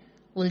family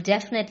will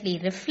definitely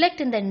reflect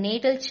in the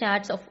natal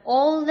charts of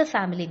all the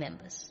family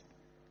members.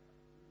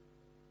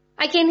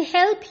 I can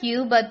help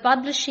you by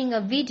publishing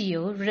a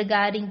video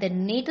regarding the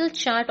natal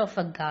chart of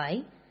a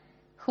guy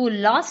who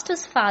lost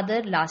his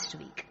father last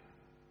week.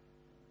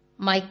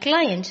 My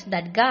client,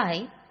 that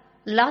guy,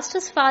 lost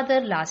his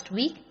father last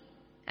week,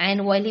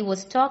 and while he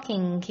was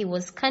talking, he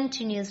was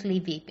continuously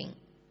weeping.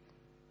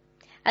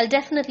 I'll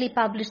definitely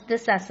publish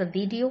this as a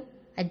video,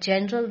 a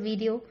general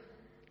video,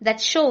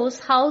 that shows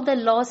how the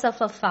loss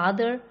of a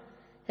father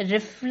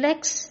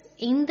reflects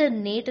in the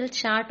natal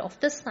chart of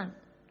the son.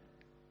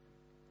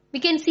 We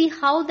can see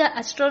how the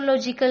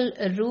astrological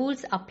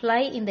rules apply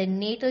in the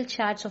natal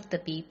charts of the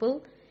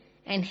people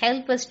and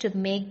help us to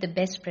make the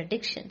best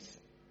predictions.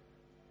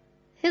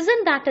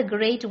 Isn't that a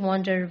great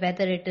wonder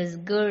whether it is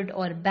good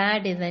or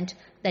bad event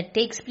that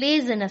takes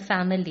place in a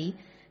family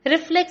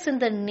reflects in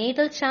the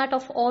natal chart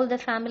of all the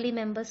family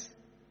members?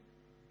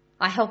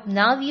 I hope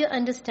now you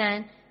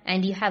understand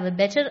and you have a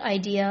better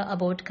idea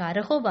about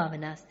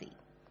Karahobhavanasthi.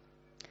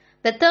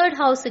 The third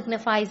house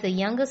signifies the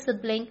younger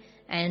sibling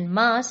and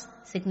Mars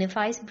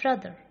signifies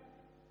brother.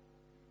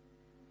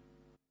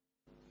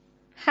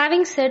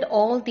 Having said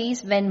all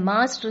these, when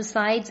Mars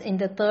resides in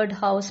the third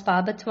house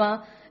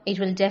pabathuva, it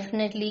will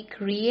definitely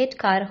create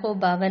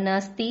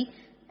Karahobhavanasthi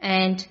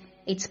and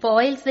it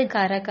spoils the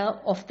Karaka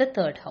of the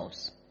third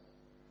house.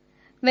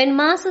 When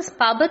Mars is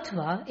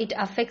pabathuva, it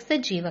affects the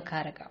Jiva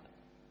Karaka.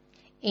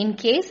 In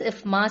case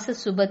if Mars is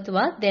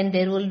Subathuva, then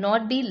there will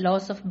not be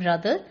loss of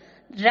brother,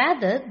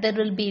 rather there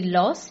will be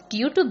loss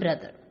due to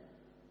brother.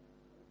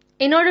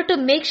 In order to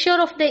make sure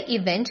of the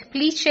event,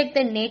 please check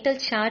the natal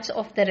charts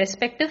of the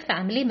respective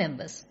family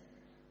members.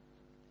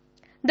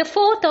 The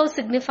fourth house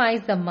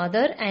signifies the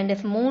mother, and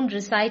if moon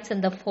resides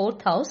in the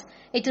fourth house,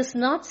 it is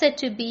not said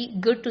to be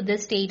good to the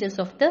status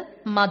of the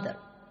mother.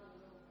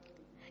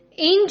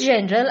 In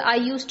general, I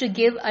used to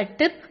give a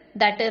tip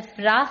that if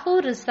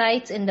Rahu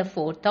resides in the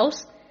fourth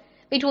house,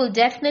 it will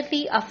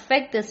definitely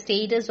affect the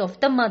status of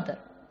the mother.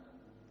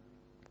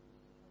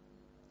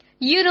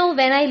 You know,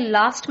 when I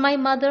lost my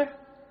mother,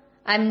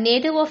 I'm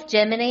native of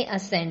Gemini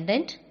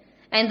ascendant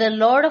and the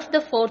lord of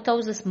the fourth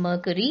house is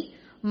Mercury.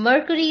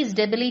 Mercury is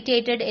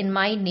debilitated in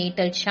my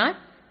natal chart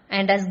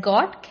and has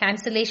got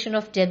cancellation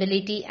of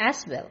debility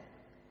as well.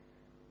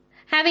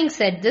 Having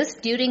said this,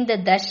 during the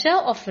dasha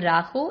of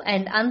Rahu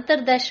and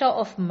antardasha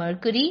of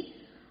Mercury,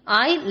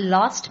 I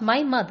lost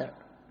my mother.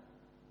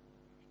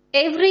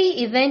 Every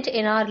event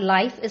in our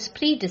life is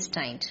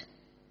predestined.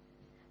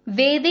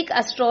 Vedic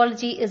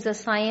astrology is a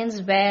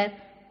science where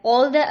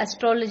all the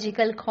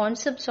astrological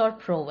concepts are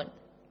proven.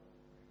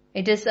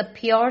 It is a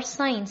pure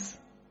science.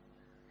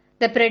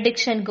 The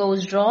prediction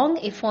goes wrong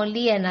if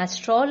only an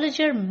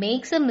astrologer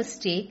makes a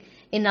mistake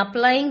in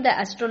applying the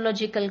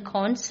astrological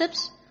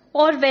concepts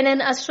or when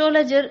an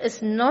astrologer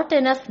is not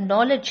enough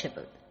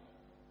knowledgeable.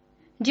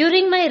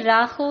 During my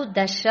Rahu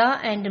Dasha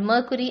and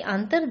Mercury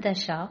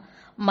Antardasha,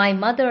 my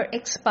mother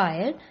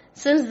expired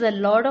since the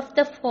Lord of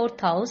the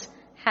 4th house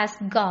has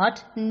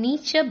got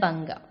Neecha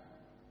Bhanga.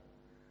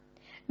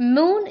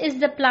 Moon is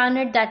the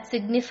planet that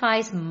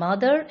signifies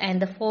mother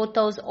and the 4th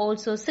house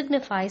also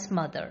signifies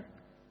mother.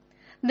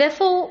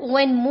 Therefore,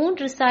 when moon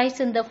resides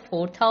in the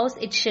 4th house,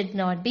 it should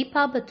not be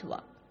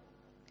pabathuva.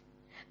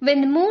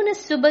 When the moon is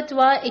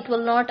Subathuva, it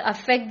will not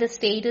affect the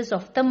status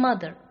of the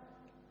mother.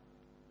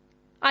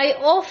 I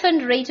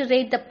often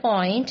reiterate the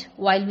point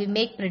while we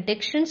make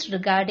predictions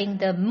regarding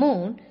the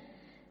moon.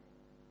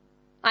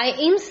 I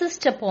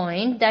insist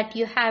upon that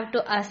you have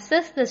to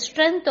assess the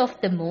strength of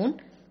the moon,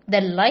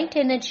 the light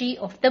energy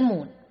of the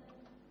moon.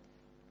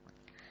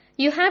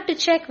 You have to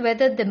check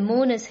whether the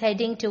moon is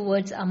heading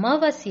towards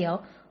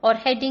Amavasya or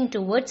heading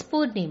towards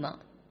Purnima.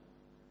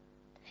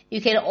 You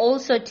can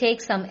also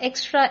take some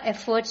extra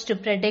efforts to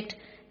predict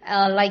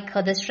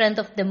the strength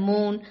of the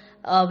moon,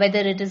 whether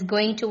it is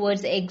going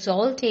towards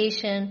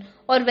exaltation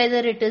or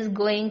whether it is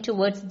going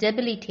towards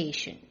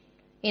debilitation.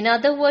 In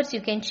other words,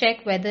 you can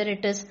check whether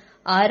it is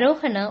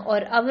Arohana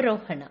or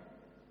Avarohana.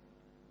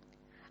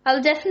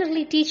 I'll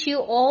definitely teach you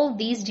all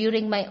these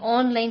during my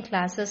online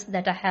classes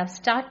that I have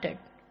started.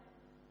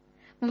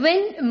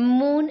 When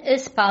moon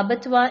is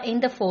pabathuva in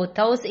the 4th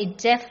house, it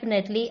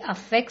definitely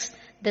affects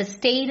the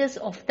status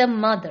of the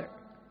mother.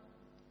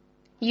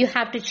 You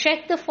have to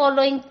check the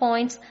following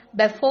points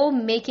before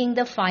making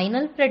the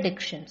final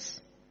predictions.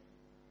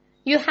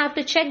 You have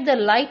to check the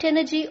light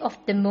energy of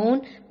the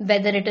moon,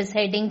 whether it is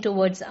heading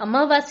towards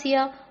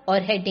Amavasya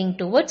or heading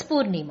towards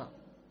Purnima.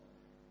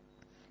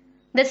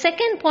 The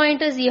second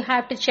point is you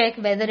have to check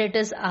whether it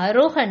is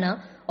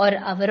Arohana or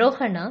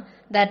Avarohana,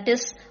 that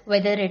is,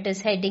 whether it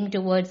is heading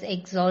towards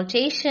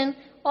exaltation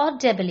or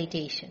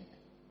debilitation.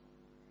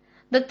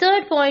 The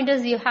third point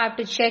is you have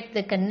to check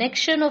the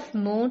connection of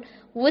moon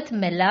with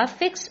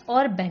malefics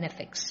or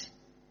benefics.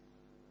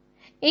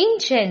 In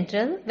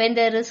general, when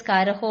there is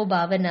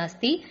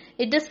Karahobhavanasthi,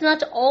 it does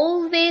not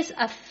always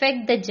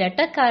affect the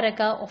Jata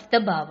Karaka of the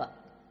Bhava.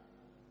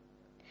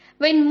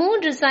 When moon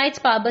resides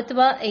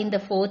pabathuva in the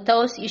 4th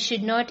house, you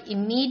should not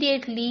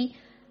immediately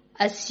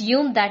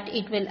assume that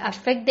it will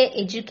affect the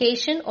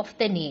education of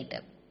the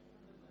native.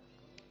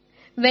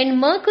 When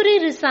Mercury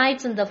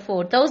resides in the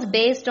 4th house,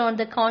 based on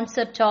the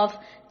concept of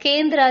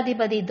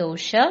Kendradhipati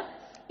dosha,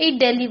 it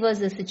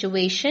delivers a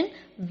situation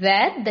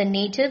where the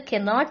native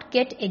cannot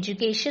get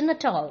education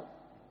at all.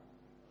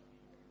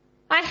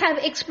 I have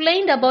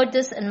explained about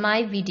this in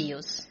my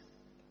videos.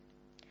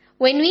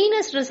 When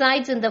Venus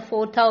resides in the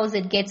 4th house,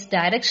 it gets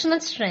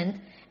directional strength,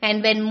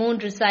 and when moon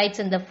resides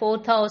in the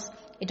 4th house,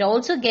 it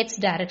also gets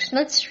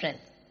directional strength.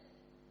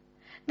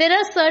 There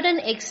are certain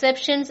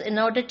exceptions in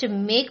order to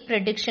make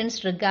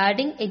predictions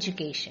regarding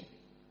education.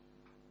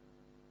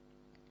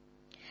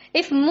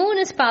 If moon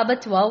is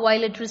pabathuva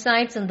while it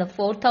resides in the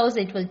 4th house,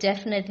 it will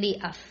definitely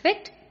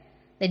affect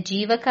the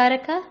Jiva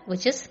Karaka,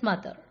 which is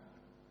mother.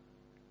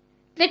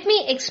 Let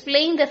me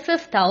explain the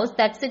 5th house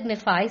that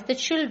signifies the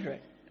children.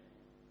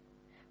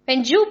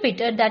 When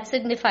Jupiter, that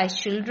signifies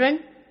children,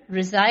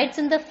 resides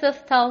in the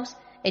 5th house,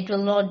 it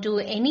will not do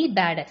any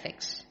bad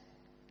effects.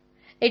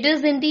 It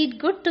is indeed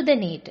good to the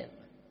native.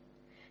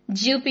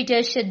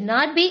 Jupiter should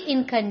not be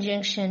in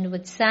conjunction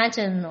with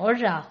Saturn or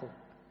Rahu.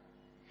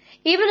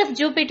 Even if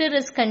Jupiter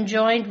is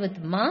conjoined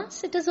with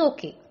Mars, it is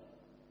okay.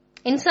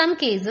 In some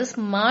cases,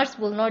 Mars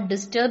will not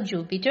disturb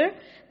Jupiter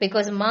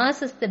because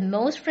Mars is the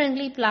most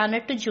friendly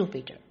planet to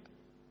Jupiter.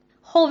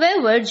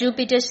 However,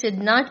 Jupiter should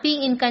not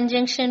be in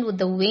conjunction with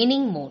the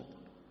waning moon.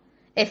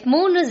 If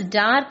moon is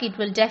dark, it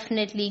will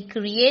definitely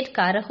create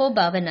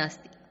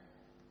Karahobhavanasthi.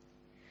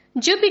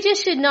 Jupiter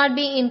should not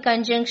be in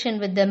conjunction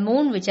with the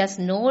moon which has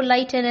no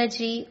light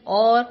energy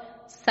or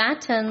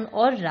Saturn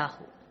or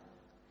Rahu.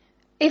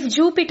 If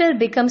Jupiter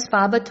becomes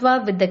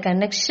pabathuva with the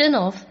connection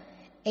of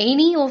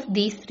any of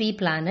these 3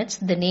 planets,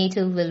 the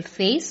native will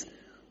face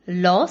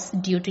loss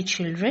due to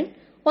children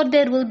or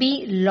there will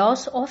be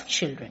loss of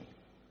children.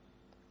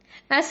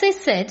 As I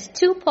said,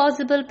 2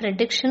 possible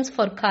predictions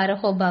for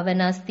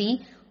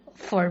Karahobhavanasthi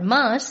for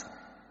Mars,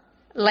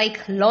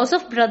 like loss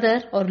of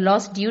brother or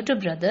loss due to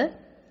brother.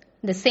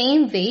 The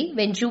same way,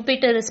 when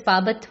Jupiter is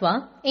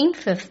pabathuva in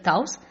 5th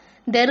house,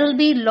 there will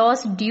be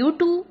loss due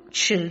to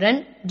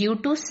children, due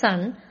to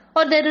son,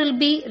 or there will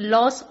be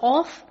loss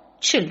of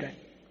children.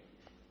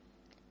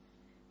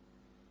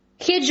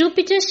 Here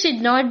Jupiter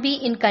should not be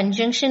in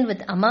conjunction with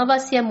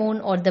Amavasya moon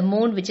or the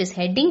moon which is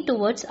heading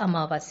towards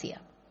Amavasya.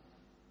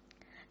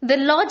 The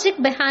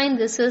logic behind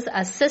this is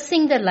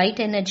assessing the light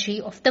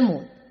energy of the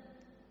moon.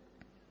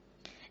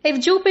 If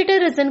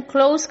Jupiter is in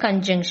close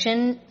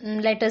conjunction,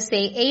 let us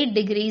say 8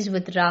 degrees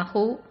with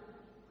Rahu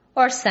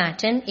or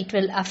Saturn, it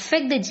will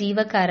affect the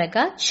Jiva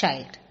Karaka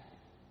child.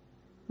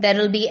 There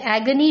will be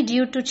agony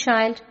due to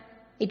child.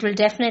 It will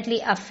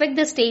definitely affect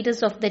the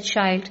status of the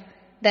child.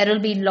 There will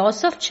be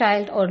loss of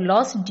child or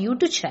loss due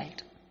to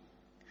child.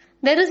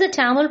 There is a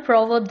Tamil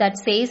proverb that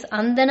says,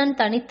 Andanan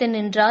tanithu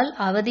nindral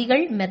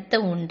avadigal metta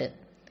undu.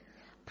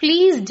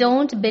 Please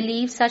don't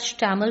believe such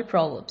Tamil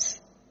proverbs.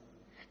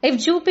 If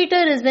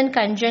Jupiter is in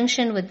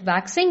conjunction with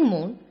waxing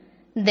moon,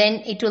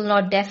 then it will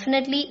not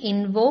definitely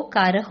invoke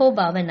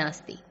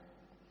Karahobhavanasthi.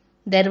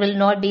 There will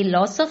not be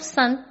loss of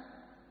son,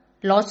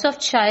 loss of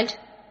child.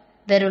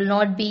 There will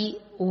not be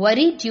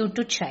worry due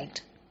to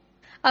child.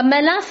 A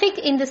malefic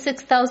in the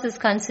 6th house is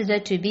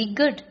considered to be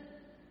good.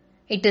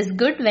 It is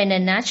good when a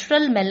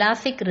natural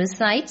malefic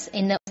resides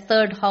in a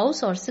 3rd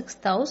house or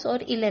 6th house or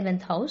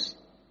 11th house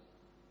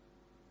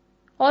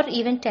or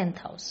even 10th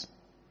house.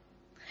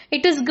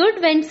 It is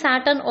good when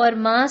Saturn or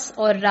Mars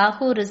or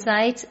Rahu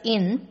resides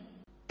in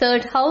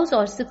 3rd house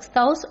or 6th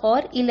house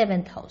or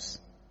 11th house.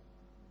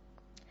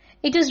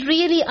 It is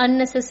really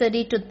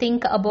unnecessary to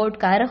think about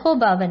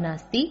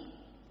Karahobhavanasthi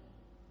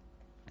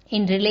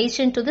in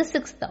relation to the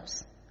 6th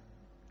house.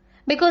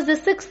 Because the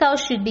 6th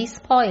house should be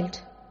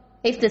spoiled.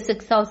 If the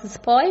 6th house is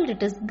spoiled,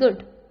 it is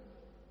good.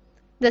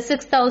 The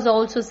 6th house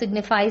also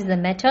signifies the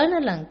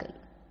maternal uncle.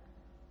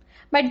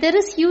 But there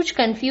is huge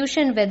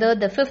confusion whether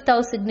the 5th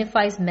house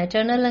signifies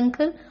maternal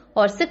uncle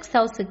or 6th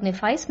house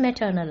signifies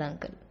maternal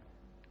uncle.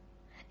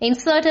 In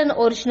certain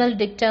original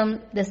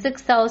dictum, the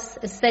 6th house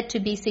is said to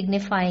be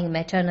signifying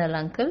maternal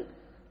uncle.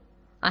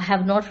 I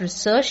have not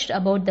researched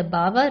about the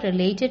bhava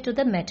related to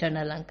the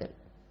maternal uncle.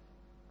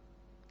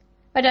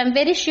 But I am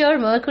very sure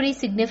Mercury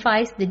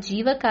signifies the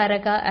Jiva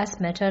Karaka as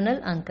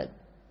maternal uncle.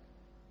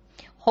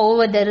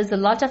 However, there is a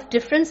lot of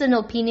difference in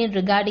opinion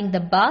regarding the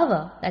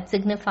bhava that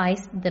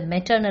signifies the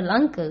maternal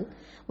uncle,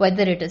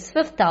 whether it is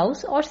 5th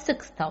house or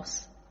 6th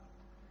house.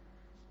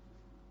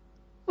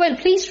 Well,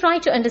 please try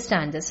to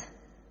understand this.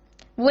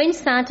 When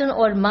Saturn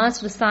or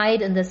Mars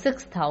reside in the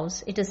 6th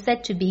house, it is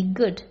said to be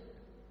good.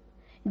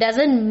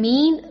 Doesn't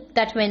mean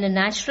that when a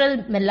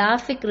natural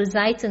malefic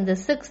resides in the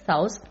 6th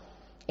house,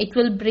 it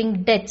will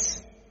bring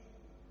deaths.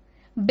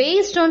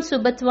 Based on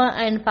Subathuva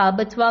and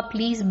pabathuva,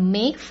 please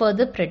make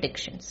further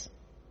predictions.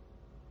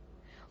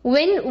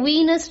 When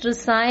Venus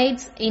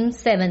resides in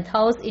 7th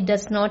house, it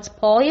does not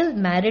spoil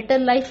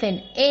marital life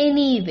in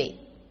any way.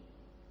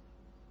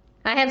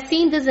 I have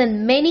seen this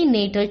in many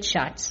natal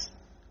charts.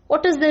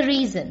 What is the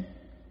reason?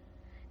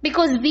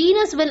 Because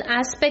Venus will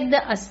aspect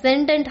the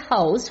ascendant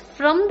house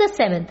from the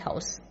 7th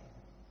house.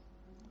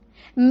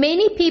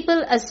 Many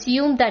people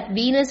assume that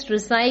Venus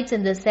resides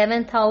in the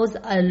 7th house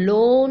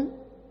alone.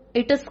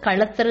 It is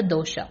Kalatra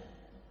dosha.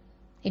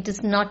 It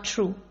is not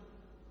true.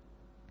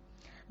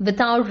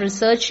 Without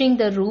researching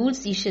the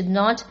rules, you should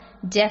not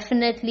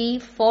definitely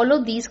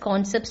follow these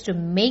concepts to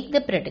make the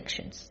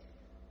predictions.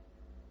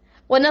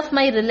 One of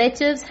my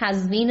relatives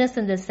has Venus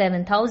in the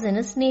 7th house in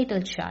his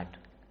natal chart.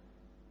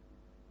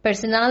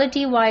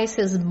 Personality-wise,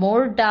 he is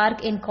more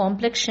dark in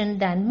complexion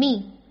than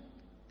me,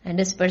 and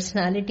his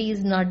personality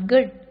is not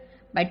good.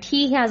 But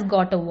he has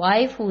got a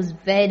wife who is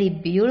very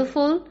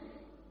beautiful,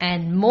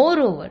 and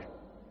moreover,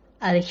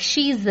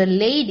 she is a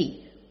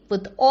lady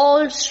with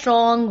all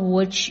strong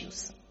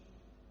virtues.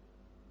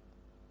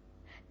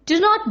 Do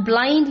not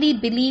blindly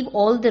believe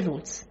all the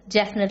rules.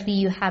 Definitely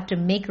you have to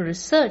make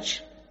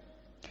research.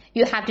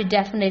 You have to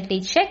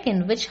definitely check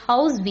in which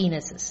house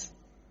Venus is.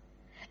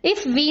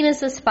 If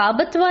Venus is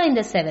pabathuva in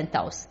the 7th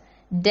house,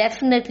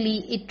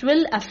 definitely it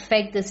will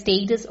affect the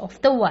status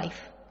of the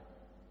wife.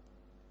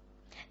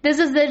 This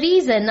is the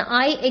reason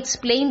I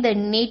explained the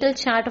natal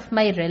chart of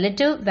my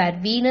relative where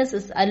Venus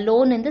is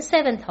alone in the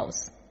 7th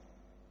house.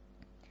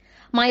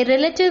 My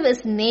relative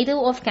is native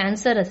of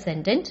Cancer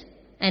ascendant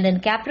and in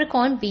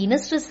Capricorn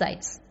Venus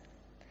resides.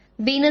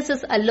 Venus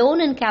is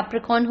alone in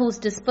Capricorn whose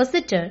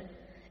dispositor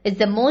is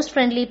the most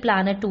friendly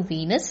planet to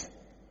Venus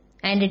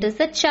and it is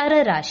a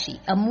Chara Rashi,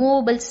 a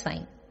movable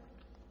sign.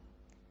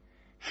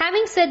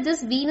 Having said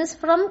this, Venus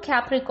from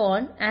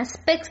Capricorn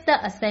aspects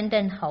the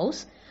ascendant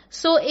house,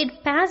 so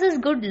it passes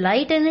good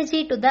light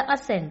energy to the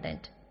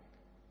ascendant.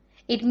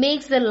 It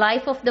makes the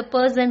life of the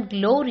person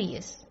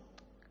glorious.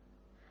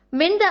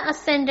 When the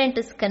ascendant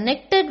is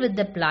connected with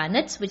the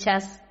planets which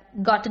has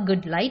got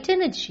good light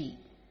energy,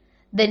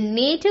 the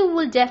native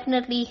will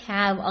definitely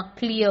have a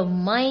clear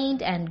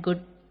mind and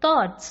good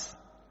thoughts.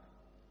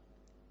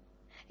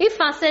 If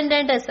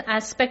ascendant is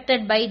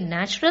aspected by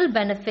natural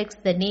benefits,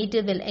 the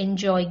native will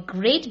enjoy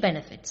great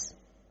benefits.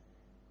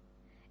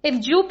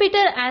 If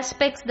Jupiter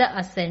aspects the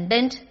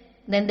ascendant,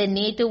 then the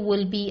native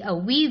will be a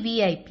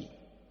VVIP.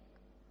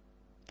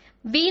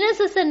 Venus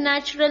is a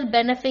natural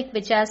benefic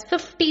which has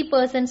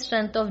 50%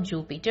 strength of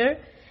Jupiter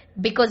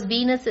because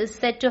Venus is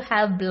said to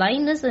have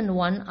blindness in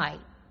one eye.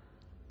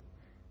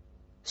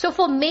 So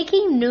for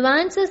making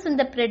nuances in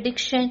the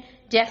prediction,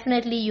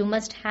 definitely you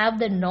must have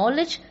the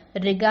knowledge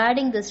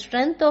regarding the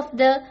strength of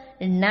the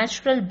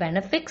natural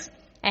benefics,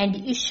 and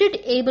you should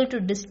able to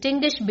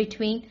distinguish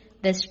between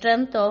the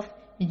strength of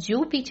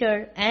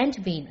Jupiter and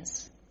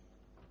Venus.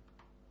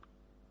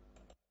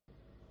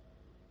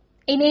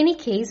 In any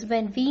case,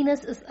 when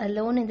Venus is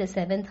alone in the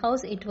 7th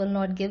house, it will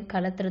not give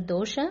Kalatra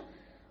dosha,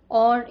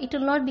 or it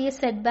will not be a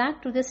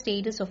setback to the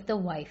status of the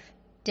wife.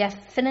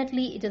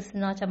 Definitely it is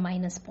not a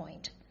minus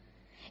point.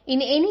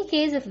 In any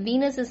case, if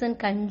Venus is in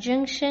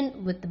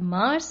conjunction with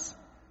Mars,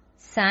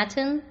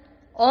 Saturn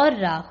or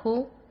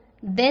Rahu,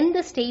 then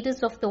the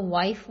status of the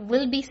wife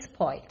will be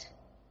spoiled.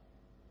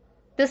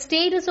 The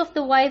status of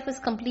the wife is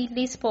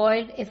completely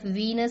spoiled if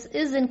Venus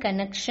is in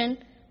connection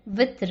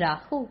with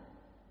Rahu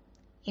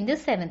in the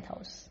 7th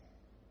house.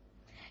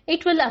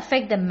 It will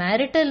affect the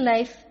marital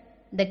life,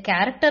 the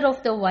character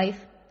of the wife,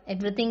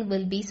 everything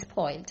will be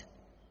spoiled.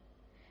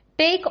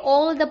 Take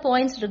all the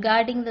points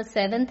regarding the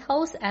 7th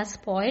house as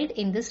spoiled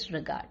in this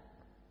regard.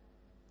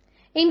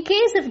 In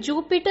case if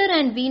Jupiter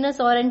and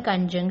Venus are in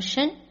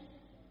conjunction,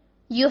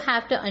 you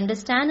have to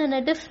understand in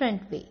a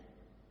different way.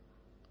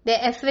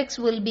 The effects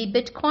will be a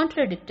bit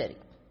contradictory.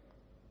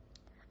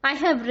 I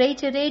have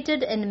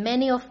reiterated in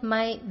many of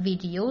my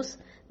videos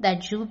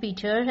that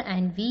Jupiter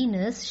and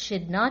Venus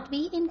should not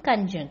be in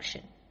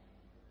conjunction.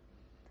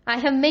 I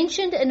have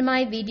mentioned in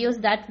my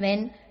videos that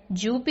when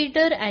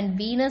Jupiter and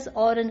Venus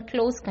are in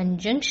close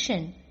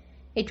conjunction,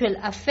 it will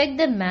affect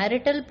the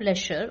marital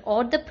pleasure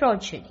or the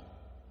progeny.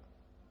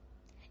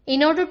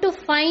 In order to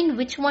find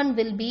which one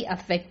will be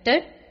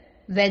affected,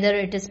 whether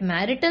it is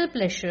marital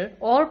pleasure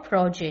or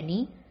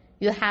progeny,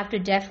 you have to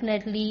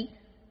definitely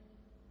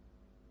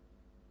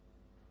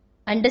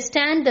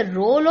understand the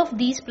role of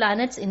these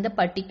planets in the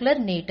particular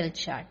natal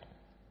chart.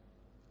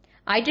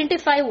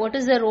 Identify what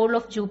is the role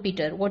of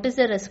Jupiter, what is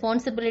the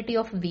responsibility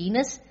of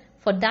Venus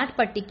for that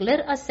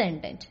particular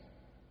ascendant,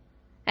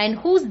 and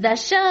whose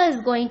dasha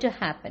is going to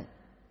happen.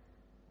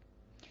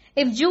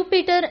 If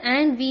Jupiter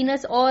and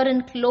Venus are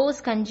in close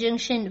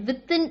conjunction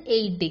within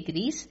 8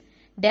 degrees,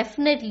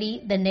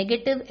 definitely the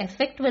negative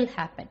effect will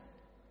happen.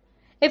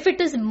 If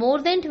it is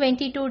more than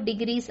 22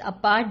 degrees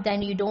apart,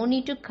 then you don't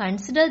need to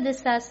consider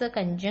this as a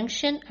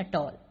conjunction at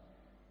all.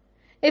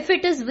 If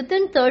it is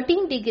within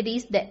 13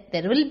 degrees,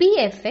 there will be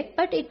effect,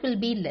 but it will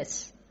be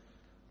less.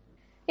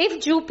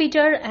 If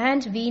Jupiter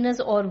and Venus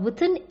are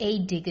within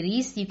 8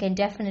 degrees, you can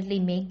definitely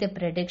make the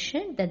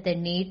prediction that the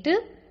native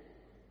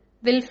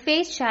will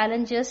face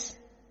challenges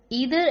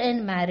either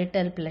in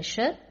marital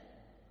pleasure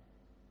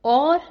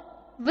or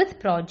with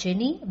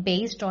progeny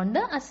based on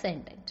the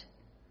ascendant.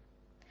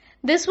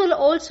 This will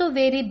also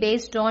vary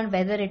based on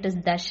whether it is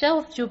dasha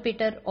of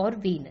Jupiter or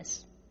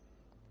Venus.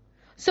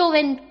 So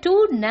when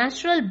two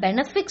natural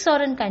benefics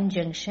are in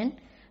conjunction,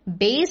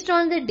 based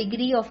on the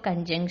degree of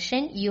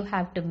conjunction, you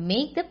have to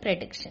make the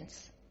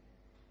predictions.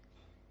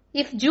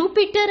 If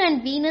Jupiter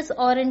and Venus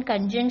are in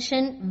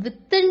conjunction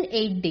within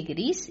 8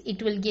 degrees,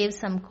 it will give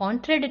some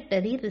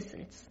contradictory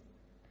results.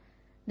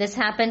 This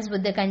happens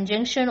with the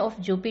conjunction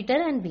of Jupiter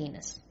and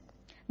Venus.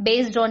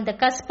 Based on the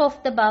cusp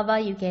of the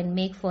bhava, you can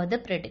make further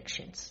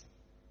predictions.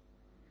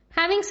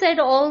 Having said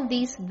all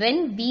these,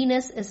 when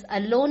Venus is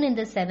alone in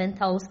the 7th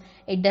house,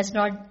 it does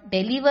not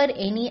deliver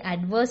any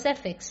adverse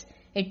effects.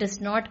 It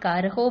is not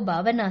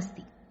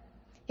Karahobhavanasthi.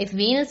 If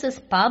Venus is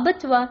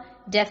pabathuva,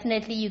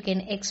 definitely you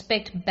can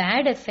expect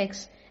bad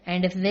effects,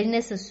 and if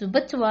Venus is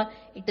Subathuva,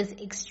 it is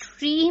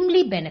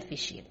extremely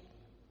beneficial.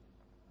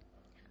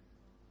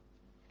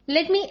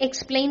 Let me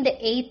explain the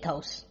 8th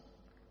house.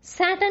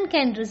 Saturn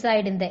can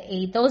reside in the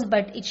 8th house,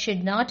 but it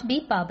should not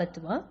be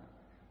pabathuva.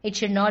 It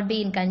should not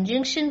be in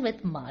conjunction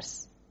with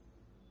Mars.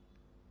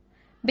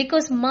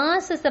 Because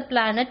Mars is a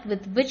planet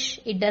with which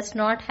it does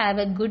not have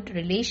a good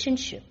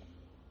relationship.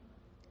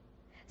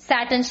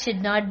 Saturn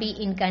should not be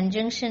in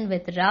conjunction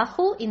with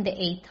Rahu in the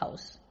 8th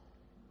house.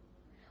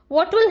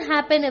 What will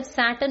happen if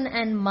Saturn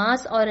and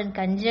Mars are in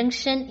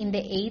conjunction in the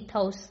 8th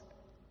house?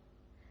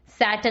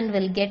 Saturn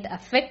will get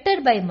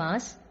affected by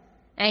Mars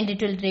and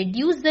it will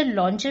reduce the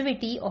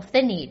longevity of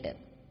the native.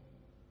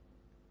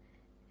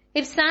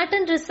 If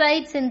Saturn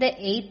resides in the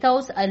 8th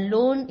house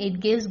alone,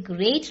 it gives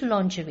great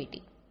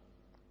longevity.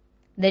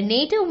 The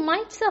native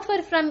might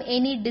suffer from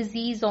any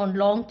disease on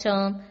long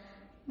term,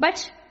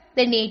 but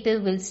the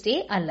native will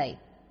stay alive.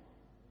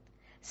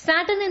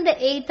 Saturn in the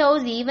 8th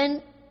house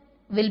even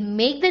will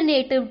make the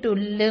native to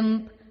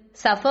limp,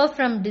 suffer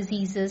from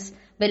diseases,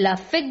 will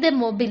affect the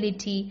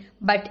mobility,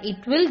 but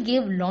it will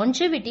give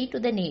longevity to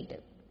the native.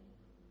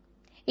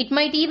 It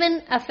might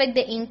even affect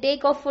the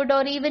intake of food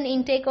or even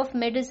intake of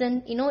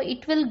medicine.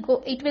 It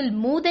will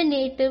move the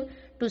native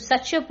to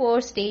such a poor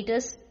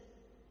status,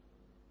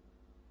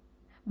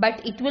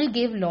 but it will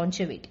give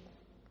longevity.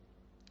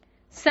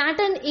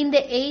 Saturn in the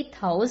 8th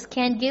house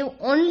can give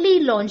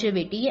only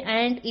longevity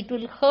and it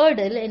will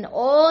hurdle in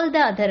all the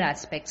other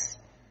aspects.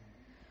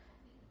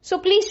 So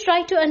please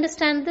try to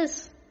understand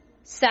this.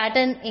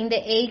 Saturn in the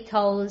 8th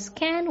house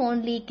can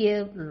only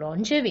give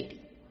longevity.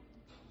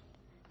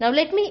 Now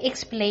let me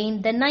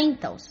explain the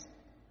 9th house.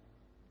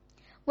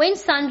 When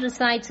Sun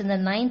resides in the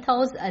 9th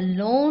house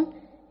alone,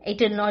 it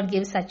will not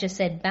give such a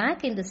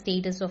setback in the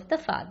status of the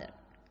father.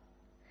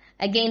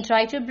 Again,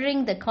 try to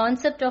bring the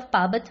concept of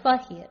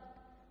pabathuva here.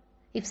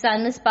 If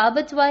sun is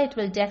pabathuva, it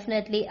will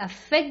definitely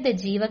affect the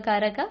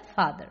Jivakaraka,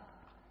 father.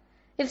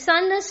 If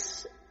sun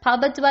is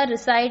pabathuva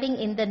residing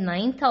in the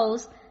 9th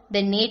house,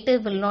 the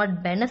native will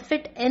not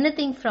benefit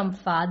anything from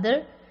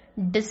father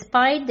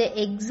despite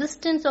the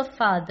existence of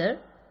father,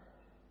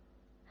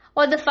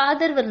 or the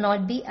father will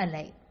not be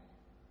alive.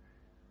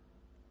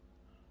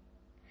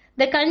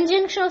 The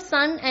conjunction of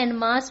sun and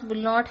Mars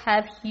will not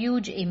have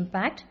huge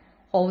impact.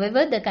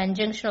 However, the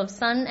conjunction of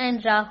sun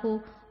and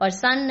Rahu or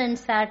sun and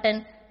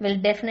Saturn will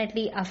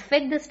definitely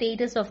affect the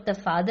status of the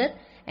father,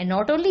 and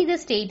not only the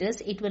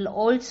status, it will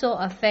also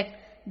affect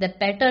the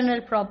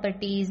paternal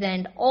properties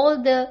and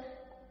all the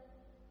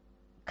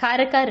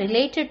Karaka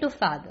related to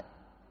father.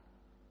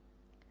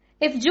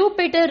 If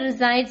Jupiter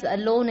resides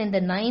alone in the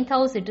 9th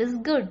house, it is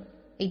good.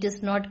 It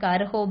is not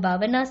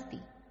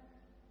Karahobhavanasthi.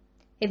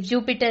 If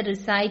Jupiter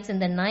resides in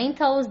the 9th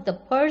house, the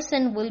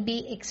person will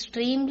be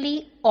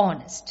extremely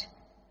honest.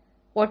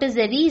 What is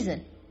the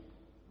reason?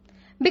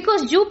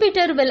 Because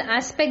Jupiter will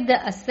aspect the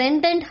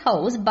ascendant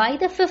house by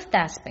the 5th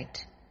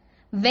aspect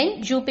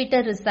when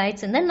Jupiter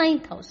resides in the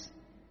 9th house.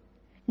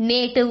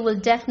 Native will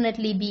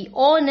definitely be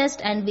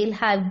honest and will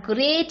have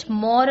great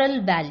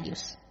moral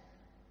values.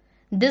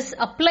 This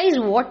applies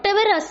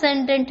whatever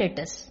ascendant it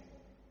is.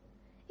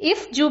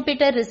 If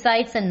Jupiter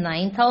resides in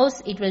 9th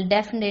house, it will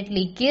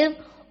definitely give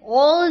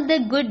all the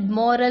good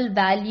moral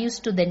values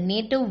to the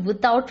native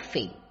without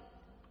fail.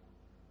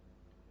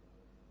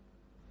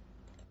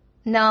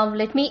 Now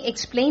let me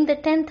explain the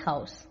 10th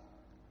house.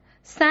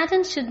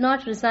 Saturn should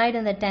not reside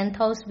in the 10th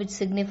house, which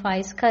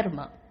signifies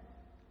karma.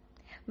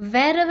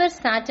 Wherever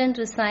Saturn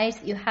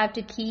resides, you have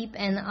to keep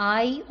an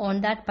eye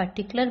on that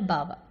particular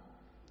bhava.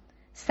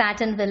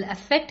 Saturn will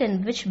affect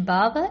in which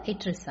bhava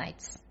it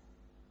resides.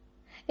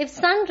 If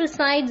Sun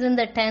resides in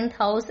the 10th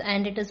house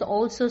and it is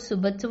also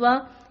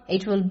Subathuva,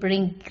 it will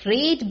bring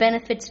great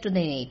benefits to the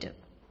native.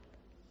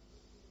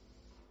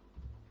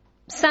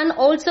 Sun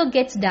also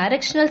gets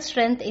directional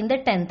strength in the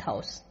 10th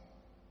house.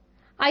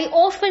 I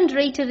often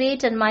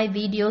reiterate in my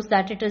videos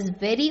that it is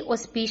very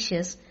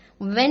auspicious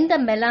when the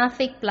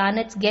malefic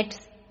planets get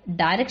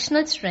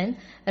directional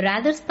strength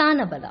rather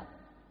sthana bala.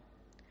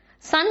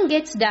 Sun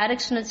gets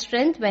directional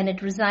strength when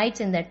it resides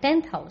in the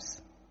 10th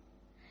house.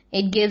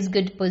 It gives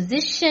good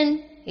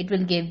position, it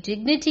will give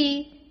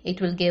dignity,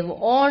 it will give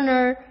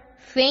honor,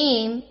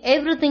 fame,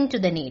 everything to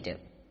the native.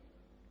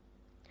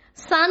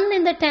 Sun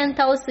in the 10th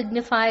house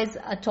signifies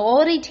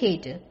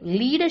authoritative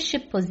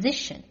leadership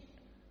position.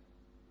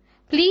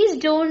 Please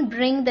don't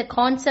bring the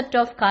concept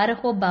of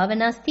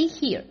Karahobhavanasthi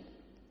here.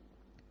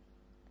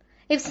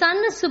 If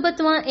Sun is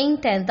Subathuva in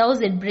 10th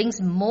house, it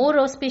brings more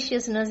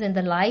auspiciousness in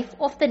the life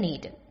of the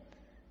native.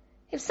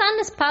 If Sun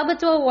is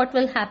pabathuva, what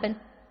will happen?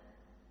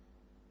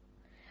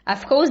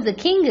 Of course, the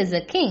king is a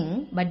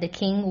king, but the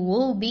king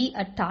will be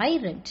a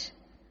tyrant.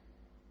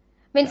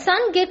 When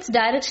Sun gets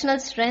directional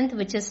strength,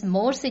 which is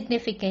more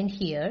significant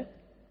here,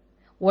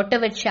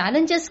 whatever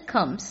challenges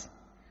comes,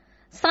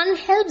 Sun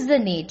helps the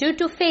native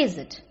to face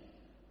it.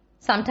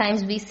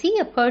 Sometimes we see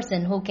a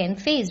person who can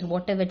face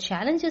whatever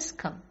challenges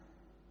come.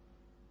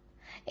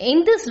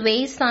 In this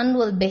way, Sun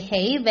will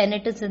behave when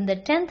it is in the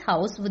 10th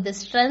house with the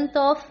strength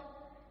of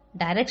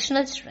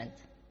directional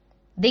strength,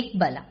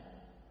 Digbala.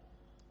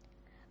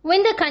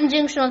 When the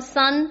conjunction of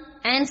Sun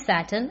and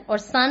Saturn or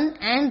Sun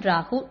and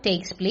Rahu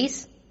takes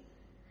place,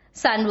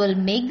 Sun will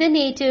make the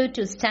native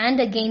to stand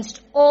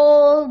against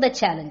all the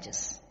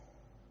challenges.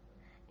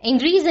 In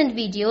recent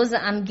videos,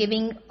 I am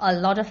giving a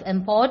lot of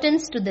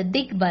importance to the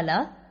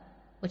Digbala,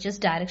 which is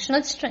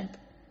directional strength.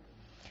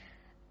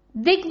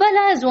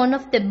 Digbala is one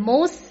of the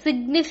most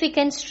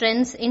significant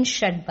strengths in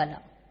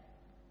Shadbala.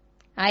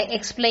 I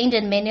explained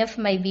in many of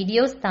my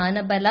videos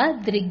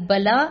Thanabala,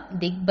 Drigbala,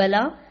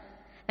 Digbala,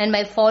 and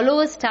my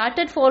followers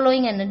started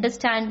following and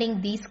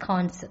understanding these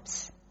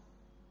concepts.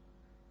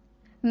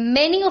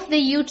 Many of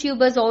the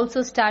YouTubers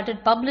also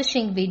started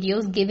publishing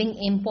videos giving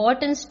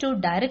importance to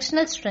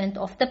directional strength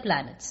of the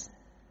planets.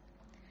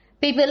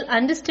 People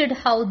understood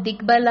how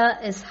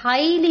Digbala is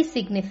highly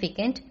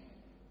significant,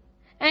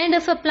 and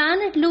if a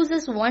planet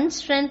loses one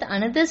strength,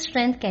 another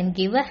strength can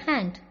give a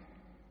hand.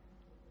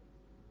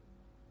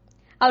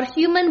 Our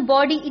human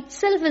body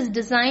itself is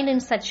designed in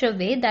such a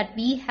way that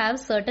we have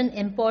certain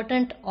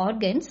important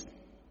organs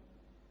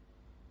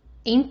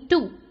in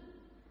two.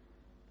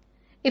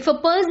 If a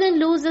person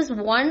loses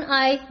one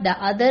eye, the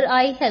other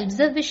eye helps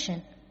the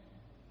vision.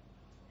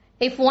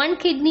 If one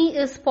kidney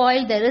is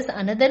spoiled, there is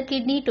another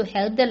kidney to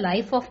help the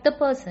life of the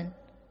person.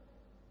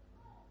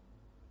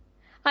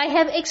 I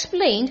have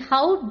explained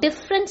how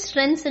different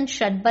strengths in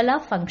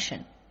Shadbala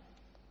function.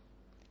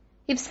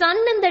 If Sun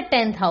in the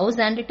 10th house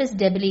and it is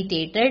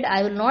debilitated,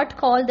 I will not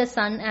call the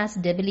Sun as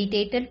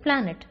debilitated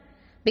planet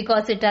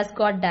because it has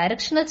got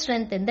directional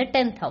strength in the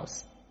 10th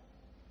house.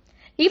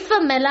 If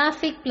a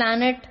malefic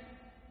planet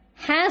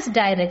has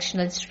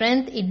directional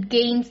strength, it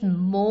gains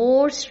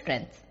more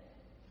strength.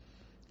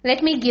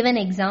 Let me give an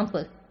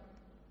example.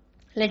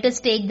 Let us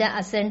take the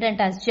ascendant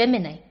as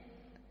Gemini.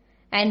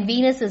 And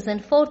Venus is in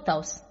 4th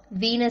house.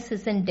 Venus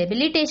is in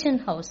debilitation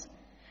house.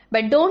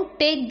 But don't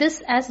take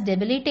this as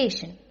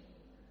debilitation,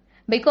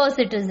 because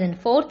it is in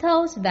 4th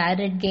house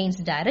where it gains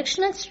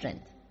directional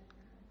strength.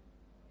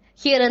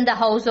 Here in the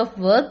house of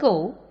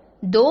Virgo,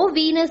 though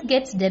Venus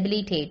gets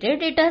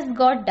debilitated, it has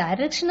got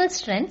directional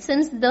strength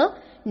since the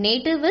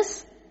native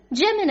is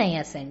Gemini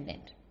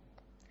ascendant.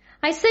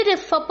 I said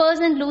if a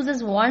person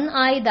loses one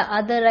eye, the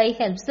other eye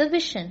helps the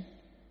vision.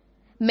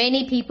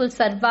 Many people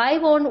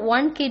survive on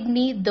one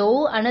kidney,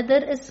 though another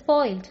is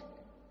spoiled.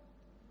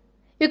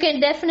 You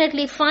can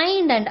definitely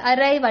find and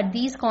arrive at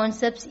these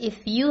concepts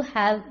if you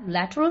have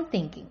lateral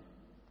thinking.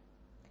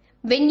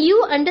 When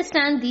you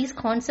understand these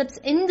concepts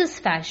in this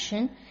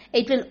fashion,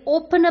 it will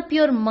open up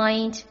your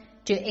mind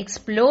to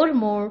explore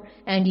more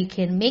and you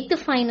can make the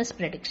finest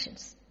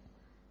predictions.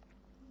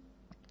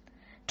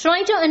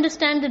 Try to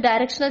understand the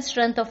directional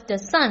strength of the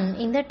sun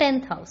in the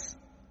 10th house.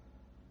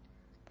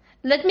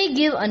 Let me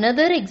give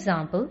another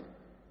example.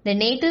 The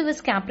native is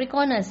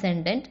Capricorn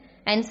ascendant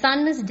and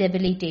sun is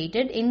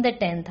debilitated in the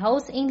 10th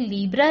house in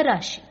Libra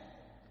Rashi.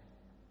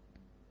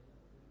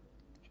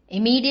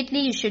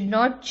 Immediately you should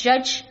not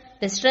judge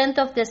the strength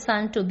of the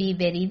sun to be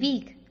very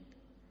weak,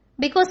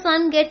 because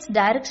sun gets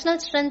directional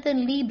strength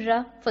in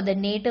Libra for the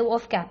native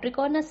of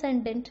Capricorn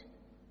ascendant.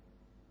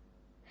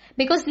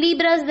 Because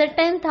Libra is the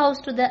 10th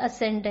house to the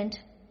ascendant.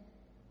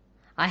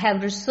 I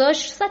have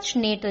researched such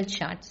natal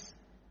charts.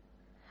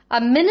 A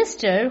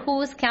minister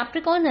who is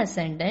Capricorn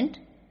ascendant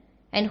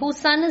and whose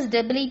sun is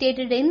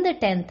debilitated in the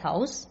 10th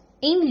house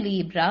in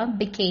Libra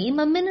became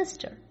a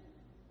minister.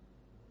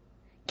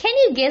 Can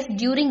you guess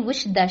during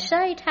which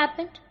dasha it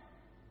happened?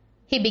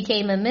 He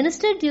became a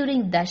minister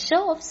during dasha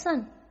of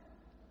sun.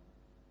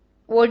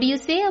 What do you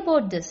say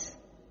about this?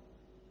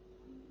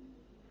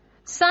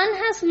 Sun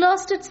has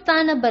lost its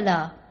sthana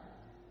bala.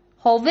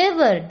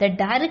 However, the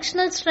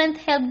directional strength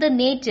helped the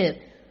native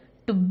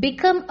to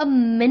become a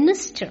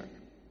minister.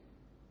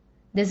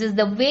 This is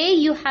the way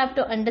you have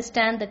to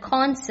understand the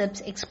concepts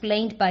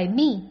explained by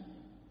me.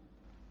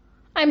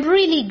 I'm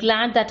really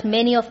glad that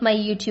many of my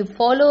YouTube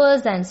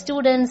followers and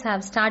students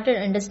have started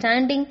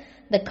understanding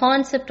the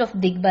concept of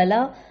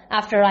Digbala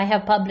after I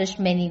have published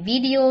many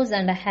videos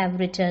and I have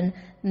written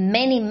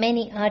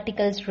many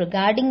articles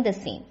regarding the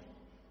same.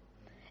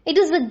 It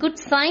is a good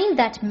sign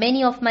that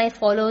many of my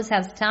followers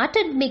have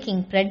started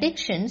making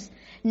predictions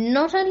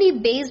not only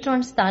based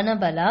on Sthana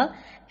Bala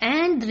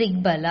and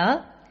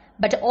Drigbala,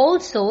 but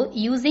also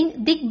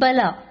using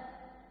Digbala.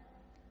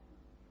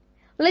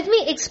 Let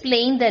me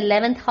explain the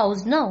 11th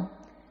house now.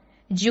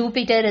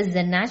 Jupiter is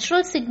the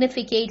natural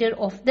significator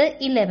of the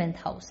 11th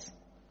house.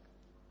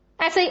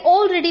 As I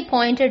already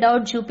pointed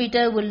out,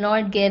 Jupiter will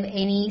not give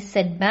any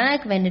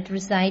setback when it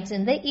resides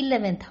in the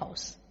 11th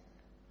house.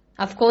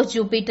 Of course,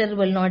 Jupiter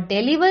will not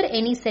deliver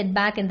any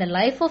setback in the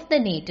life of the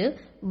native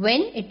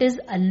when it is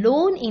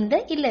alone in the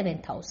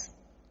 11th house.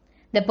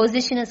 The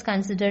position is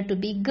considered to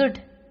be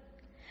good.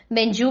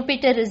 When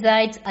Jupiter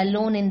resides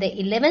alone in the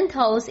 11th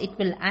house, it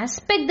will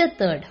aspect the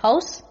 3rd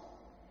house,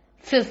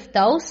 5th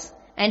house,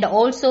 and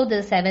also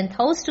the 7th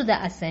house to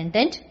the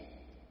ascendant,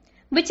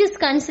 which is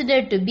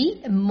considered to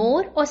be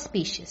more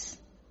auspicious.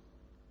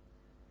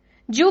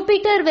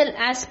 Jupiter will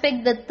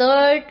aspect the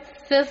 3rd,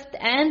 5th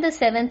and the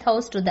 7th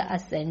house to the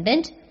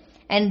ascendant,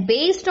 and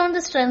based on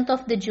the strength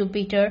of the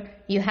Jupiter,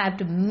 you have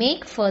to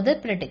make further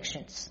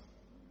predictions.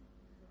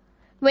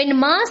 When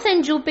Mars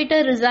and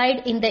Jupiter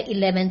reside in the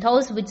 11th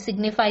house, which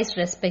signifies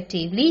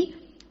respectively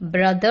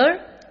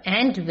brother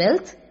and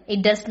wealth,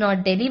 it does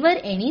not deliver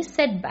any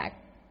setback.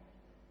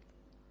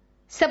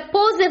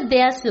 Suppose if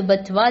they are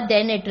Subathuva,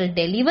 then it will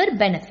deliver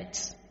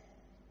benefits.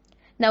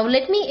 Now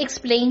let me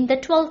explain the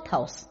 12th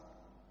house.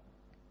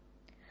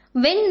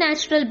 When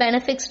natural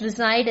benefits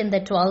reside in the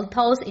 12th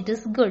house, it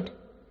is good.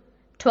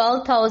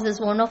 12th house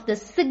is one of the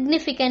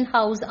significant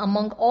houses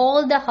among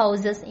all the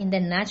houses in the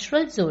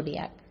natural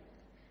zodiac.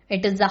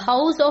 It is the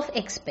house of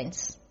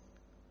expense.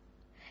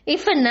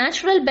 If a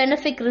natural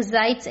benefic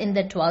resides in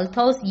the 12th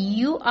house,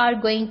 you are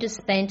going to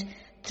spend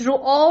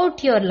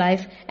throughout your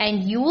life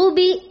and you will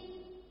be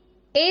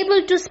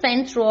able to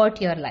spend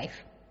throughout your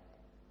life.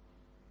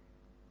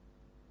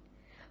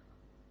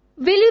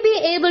 Will you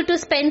be able to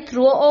spend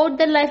throughout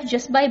the life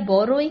just by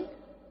borrowing?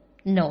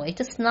 No,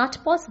 it is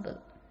not possible.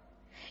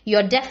 You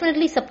are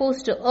definitely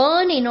supposed to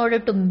earn in order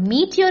to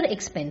meet your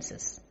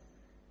expenses.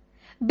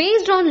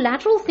 Based on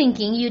lateral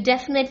thinking, you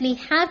definitely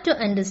have to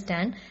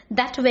understand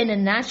that when a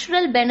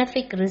natural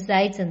benefic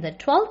resides in the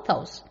 12th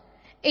house,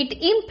 it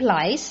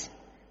implies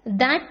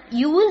that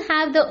you will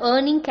have the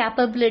earning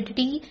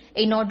capability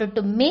in order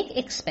to make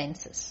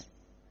expenses.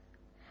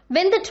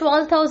 When the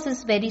 12th house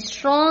is very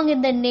strong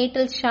in the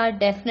natal chart,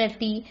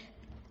 definitely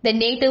the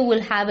native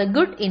will have a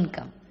good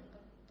income.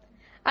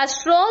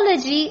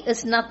 Astrology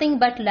is nothing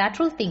but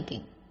lateral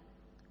thinking.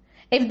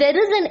 If there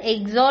is an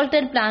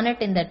exalted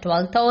planet in the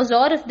 12th house,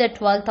 or if the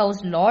 12th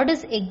house lord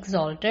is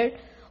exalted,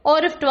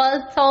 or if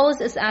 12th house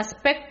is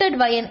aspected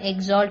by an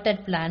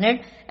exalted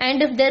planet,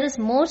 and if there is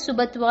more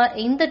Subathuva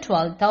in the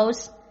 12th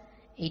house,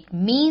 It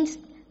means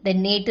the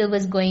native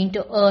is going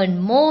to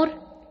earn more.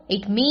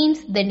 It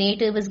means the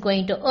native is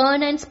going to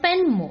earn and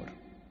spend more.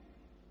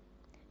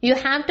 You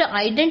have to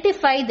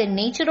identify the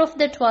nature of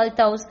the 12th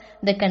house,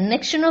 the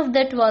connection of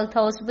the 12th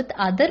house with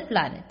other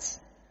planets.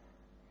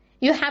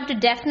 You have to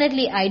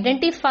definitely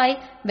identify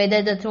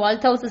whether the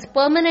 12th house is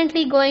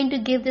permanently going to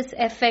give this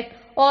effect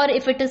or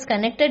if it is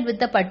connected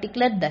with a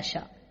particular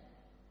dasha.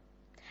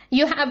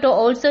 You have to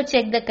also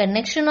check the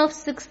connection of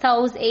 6th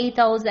house, 8th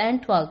house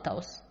and 12th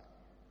house.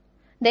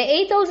 The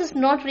 8th house is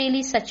not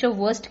really such a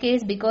worst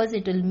case because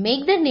it will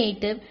make the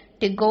native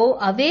to go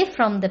away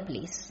from the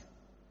place.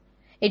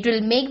 It will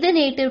make the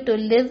native to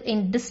live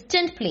in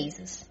distant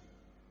places.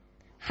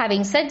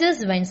 Having said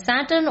this, when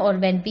Saturn or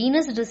when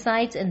Venus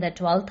resides in the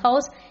 12th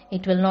house,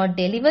 it will not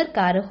deliver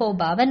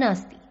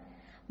Karahobhavanasthi.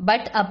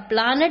 But a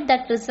planet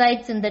that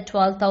resides in the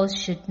 12th house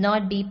should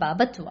not be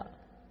pabathuva.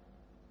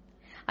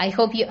 I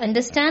hope you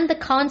understand the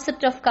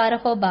concept of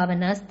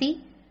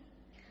Karahobhavanasthi.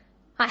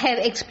 I have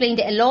explained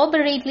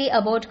elaborately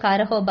about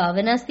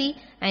Karahobhavanasthi,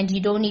 and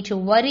you don't need to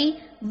worry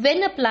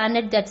when a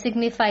planet that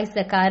signifies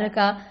the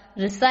Karaka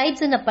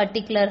resides in a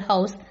particular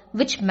house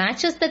which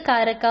matches the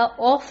Karaka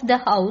of the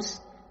house,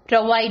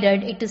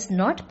 provided it is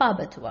not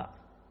pabathuva.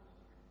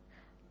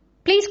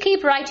 Please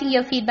keep writing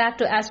your feedback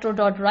to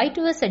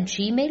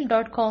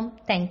astro.writetous@gmail.com.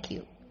 Thank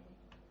you.